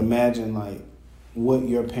 Yeah. Because imagine like what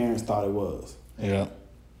your parents thought it was. Yeah.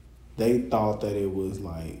 They thought that it was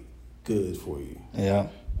like good for you. Yeah.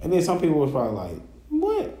 And then some people was probably like,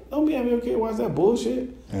 "What? Don't be having your kid watch that bullshit."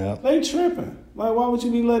 Yeah. They tripping. Like, why would you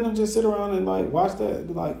be letting them just sit around and like watch that?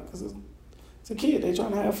 Like, cause it's a kid. They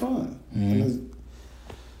trying to have fun. And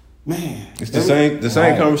it's the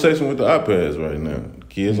same conversation with the iPads right now.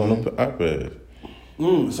 Kids on the iPad.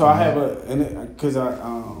 So I have because I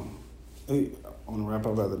want to wrap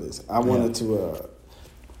up after this. I wanted to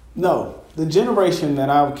the generation that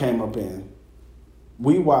I came up in,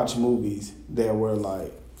 we watched movies that were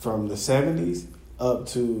like from the 70s up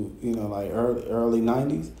to like early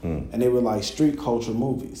 90s, and they were like street culture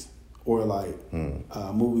movies or like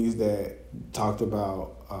movies that talked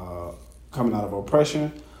about coming out of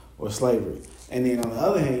oppression or slavery. And then on the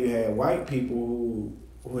other hand, you had white people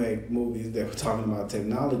who had movies that were talking about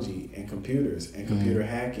technology and computers and computer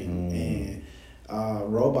hacking and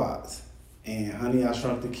robots and Honey, I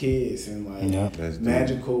Shrunk the Kids and like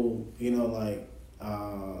magical, like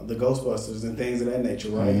the Ghostbusters and things of that nature,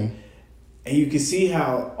 right? Mm-hmm. And you can see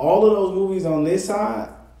how all of those movies on this side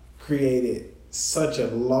created such a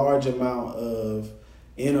large amount of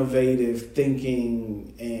innovative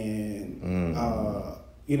thinking and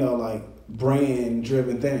like brand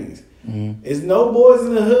driven things. Mm-hmm. It's no Boys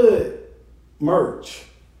in the Hood merch.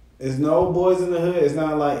 It's no Boys in the Hood. It's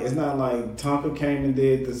not like Tonka came and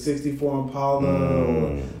did the 64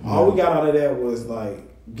 Impala. All we got out of that was like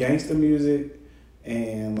gangster music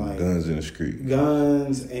and like guns in the street.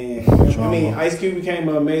 Guns and Ice Cube became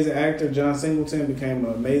an amazing actor. John Singleton became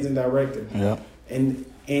an amazing director. Yeah. And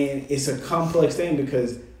it's a complex thing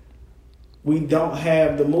because we don't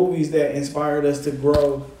have the movies that inspired us to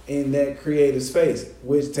grow in that creative space,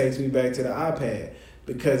 which takes me back to the iPad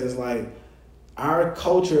because it's like our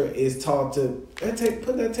culture is taught to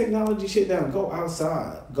put that technology shit down, go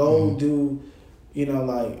outside, go do,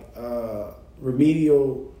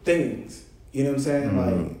 remedial things. You know what I'm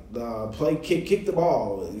saying? Like play, kick the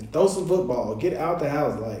ball, throw some football, get out the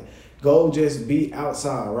house, like go just be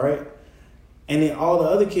outside, right? And then all the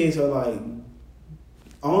other kids are like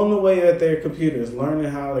on the way at their computers,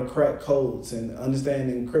 learning how to crack codes and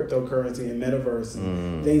understanding cryptocurrency and metaverse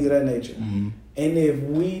and things of that nature. Mm-hmm. And if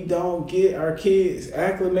we don't get our kids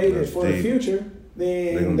acclimated for the future,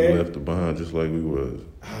 then they're gonna be left behind just like we was.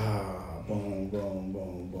 Boom.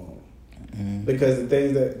 Mm-hmm. Because the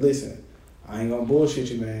things that, listen, I ain't gonna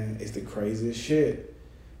bullshit you, man. It's the craziest shit.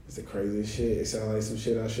 It sounds like some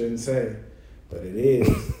shit I shouldn't say, but it is.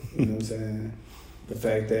 You know what I'm saying? The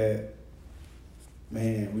fact that,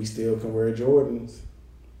 man, we still can wear Jordans.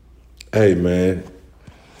 Hey, man.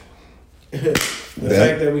 The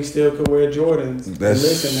fact that we still can wear Jordans.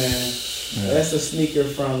 Listen, man, that's a sneaker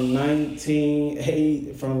from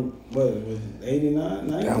 89,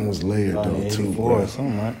 90? That was layered though too, or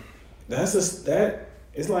something, right?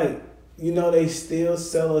 It's like, they still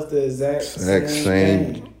sell us the exact same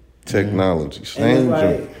thing. Technology. And it's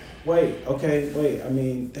like, wait. I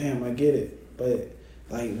mean, damn, I get it, but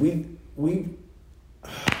like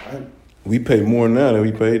we pay more now than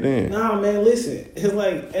we paid then. Nah, man, listen. It's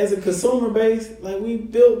like, as a consumer base, like, we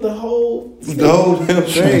built the whole thing. We built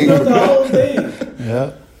the whole thing.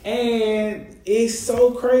 Yeah. And it's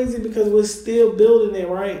so crazy because we're still building it,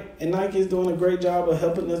 right? And Nike is doing a great job of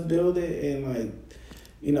helping us build it and, like,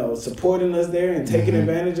 supporting us there and taking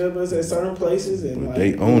advantage of us at certain places. And but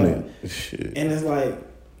they own it. Shit. And it's like,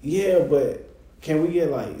 yeah, but can we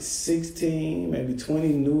get, like, 16, maybe 20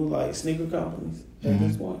 new, like, sneaker companies at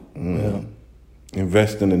this point? Mm-hmm. Yeah.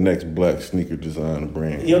 Invest in the next black sneaker designer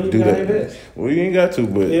brand. You don't even got to invest. Well, you ain't got to,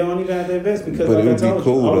 but you don't even have to invest because, like I told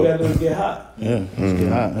you, all you got to do is get hot. Yeah, get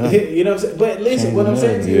hot. Yeah. You know what I'm saying? But listen, what I'm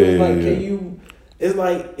saying to you is like, can you? It's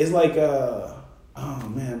like oh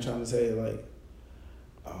man, I'm trying to say like,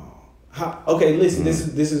 okay, listen,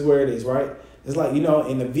 this is where it is, right? It's like,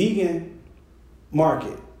 in the vegan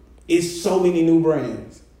market, it's so many new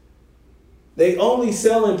brands. They only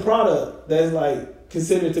selling product that's like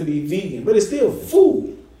considered to be vegan, but it's still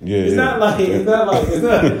food. Yeah, it's not like it's not like it's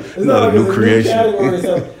a new creation. Category.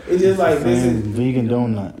 So it's just like this is vegan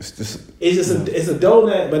donut. It's a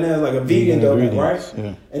donut, but then it's like a vegan donut, right?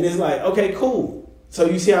 Yeah. And it's like, okay, cool. So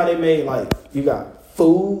you see how they made, like, you got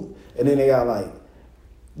food, and then they got like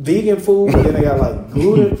vegan food, and then they got like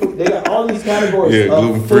gluten food. They got all these categories. Yeah,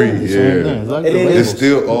 gluten free. Yeah, it's like and then it's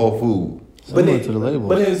still all food. But then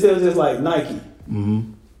it's still just like Nike.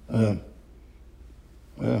 Mm-hmm. Yeah.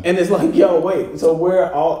 And it's like, yo, wait. So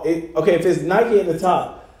we're all okay. If it's Nike at the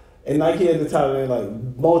top, and they're like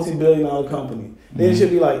multi-billion-dollar company, then it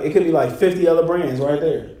should be like, it could be like 50 other brands right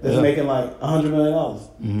there that's making like $100 million.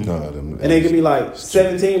 Mm-hmm. And it could be like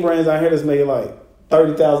 17 brands out here that's making like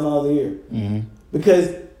 $30,000 a year. Mm-hmm.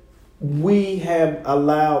 Because we have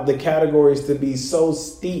allowed the categories to be so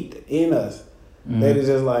steeped in us that it's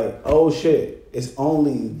just like, oh shit, it's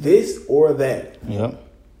only this or that. Yep.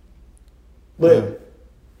 But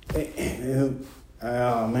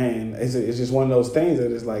oh man, it's just one of those things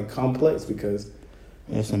that is like complex because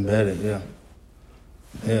it's embedded. Yeah,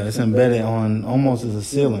 it's embedded on almost as a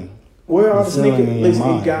ceiling. Where are the sneakers?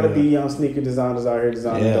 Listen, you gotta be young sneaker designers out here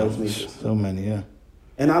designing those sneakers. So many, yeah.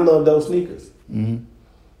 And I love those sneakers. Mm-hmm.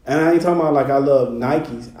 And I ain't talking about like I love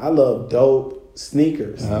Nikes. I love dope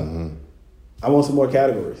sneakers. Mm-hmm. I want some more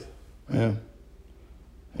categories. Yeah.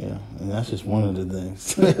 Yeah, and that's just one of the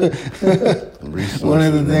things. One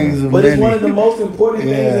of the things. But it's one of the most important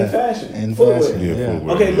things in fashion. In footwear. fashion,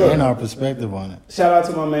 Footwear. Okay, look. And our perspective on it. Shout out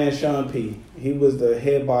to my man Sean P. He was the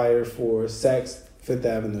head buyer for Saks Fifth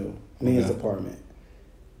Avenue, Nia's apartment.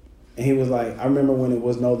 And he was like, I remember when it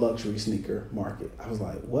was no luxury sneaker market. I was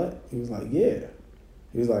like, what? He was like, yeah.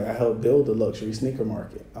 He was like, I helped build the luxury sneaker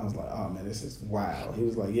market. I was like, oh man, this is wild. He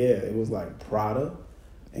was like, yeah, it was like Prada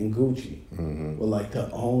and Gucci were like the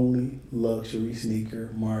only luxury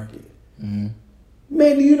sneaker market. Mm-hmm.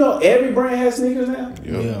 Man, do you know every brand has sneakers now?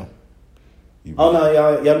 Yep. Yeah. Oh no,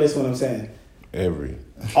 y'all miss what I'm saying.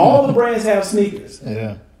 All the brands have sneakers.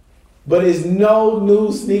 Yeah. But it's no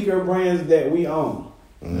new sneaker brands that we own.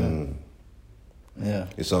 Mm. Yeah.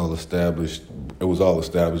 It's all established. It was all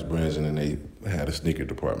established brands, and then they had a sneaker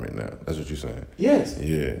department now. That's what you're saying? Yes.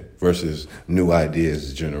 Yeah. Versus new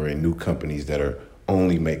ideas generate new companies that are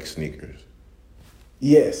only make sneakers.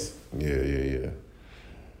 Yes. Yeah.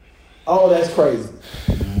 Oh, that's crazy.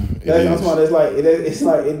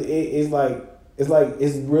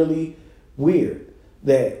 It's really weird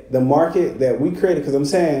that the market that we created, because I'm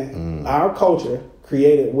saying our culture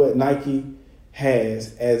created what Nike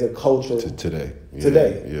has as a culture today.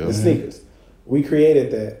 The sneakers. We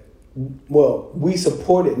created that. Well, we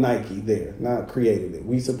supported Nike there, not created it.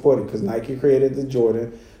 We supported because Nike created the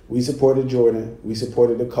Jordan. We supported Jordan. We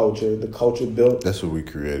supported the culture. The culture built. That's what we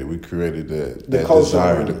created. We created that culture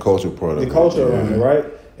desire, the culture part of it. The culture around it, right?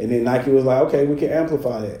 And then Nike was like, okay, we can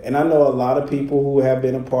amplify that. And I know a lot of people who have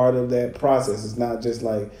been a part of that process. It's not just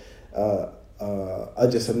like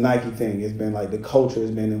just a Nike thing. It's been like the culture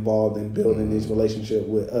has been involved in building this relationship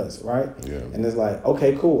with us, right? Yeah. And it's like,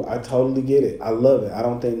 okay, cool. I totally get it. I love it. I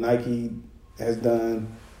don't think Nike has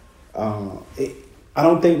done I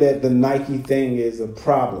don't think that the Nike thing is a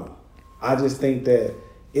problem. I just think that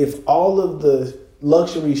if all of the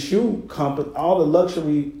luxury all the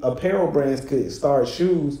luxury apparel brands could start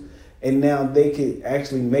shoes, and now they could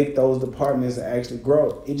actually make those departments and actually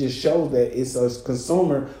grow, it just shows that it's a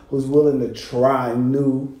consumer who's willing to try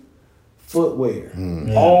new footwear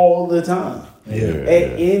all the time at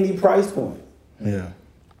any price point. Yeah,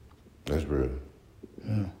 that's real.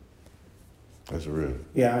 Yeah, that's real.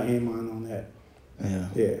 Yeah, I am mine on that.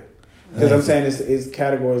 Yeah. Because I'm saying it's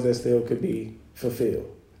categories that still could be fulfilled.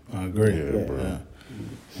 I agree. Yeah.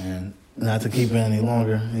 And not to keep it any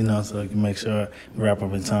longer, so I can make sure we wrap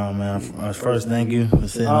up in time, man. First, thank you for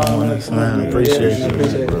sitting on this, man. Appreciate you.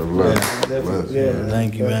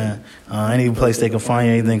 Thank you, man. Any place they can find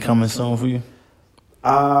you, anything coming soon for you?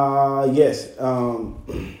 Yes.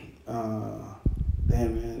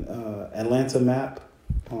 Atlanta Map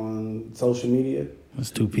on social media.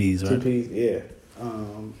 It's 2 P's, right? 2 P's, yeah.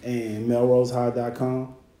 And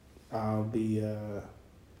melrosehigh.com. I'm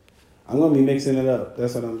going to be mixing it up.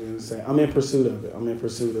 That's what I'm going to say. I'm in pursuit of it. I'm in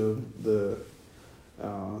pursuit of the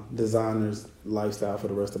designer's lifestyle for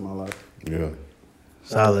the rest of my life. Yeah.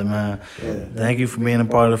 Solid, man. Yeah. Thank you for being a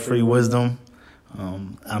part of Free Wisdom.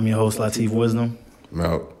 I'm your host, Latif Wisdom. I'm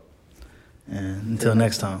out. And until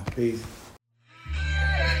next time. Peace.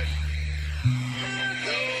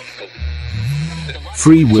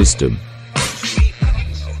 Free Wisdom.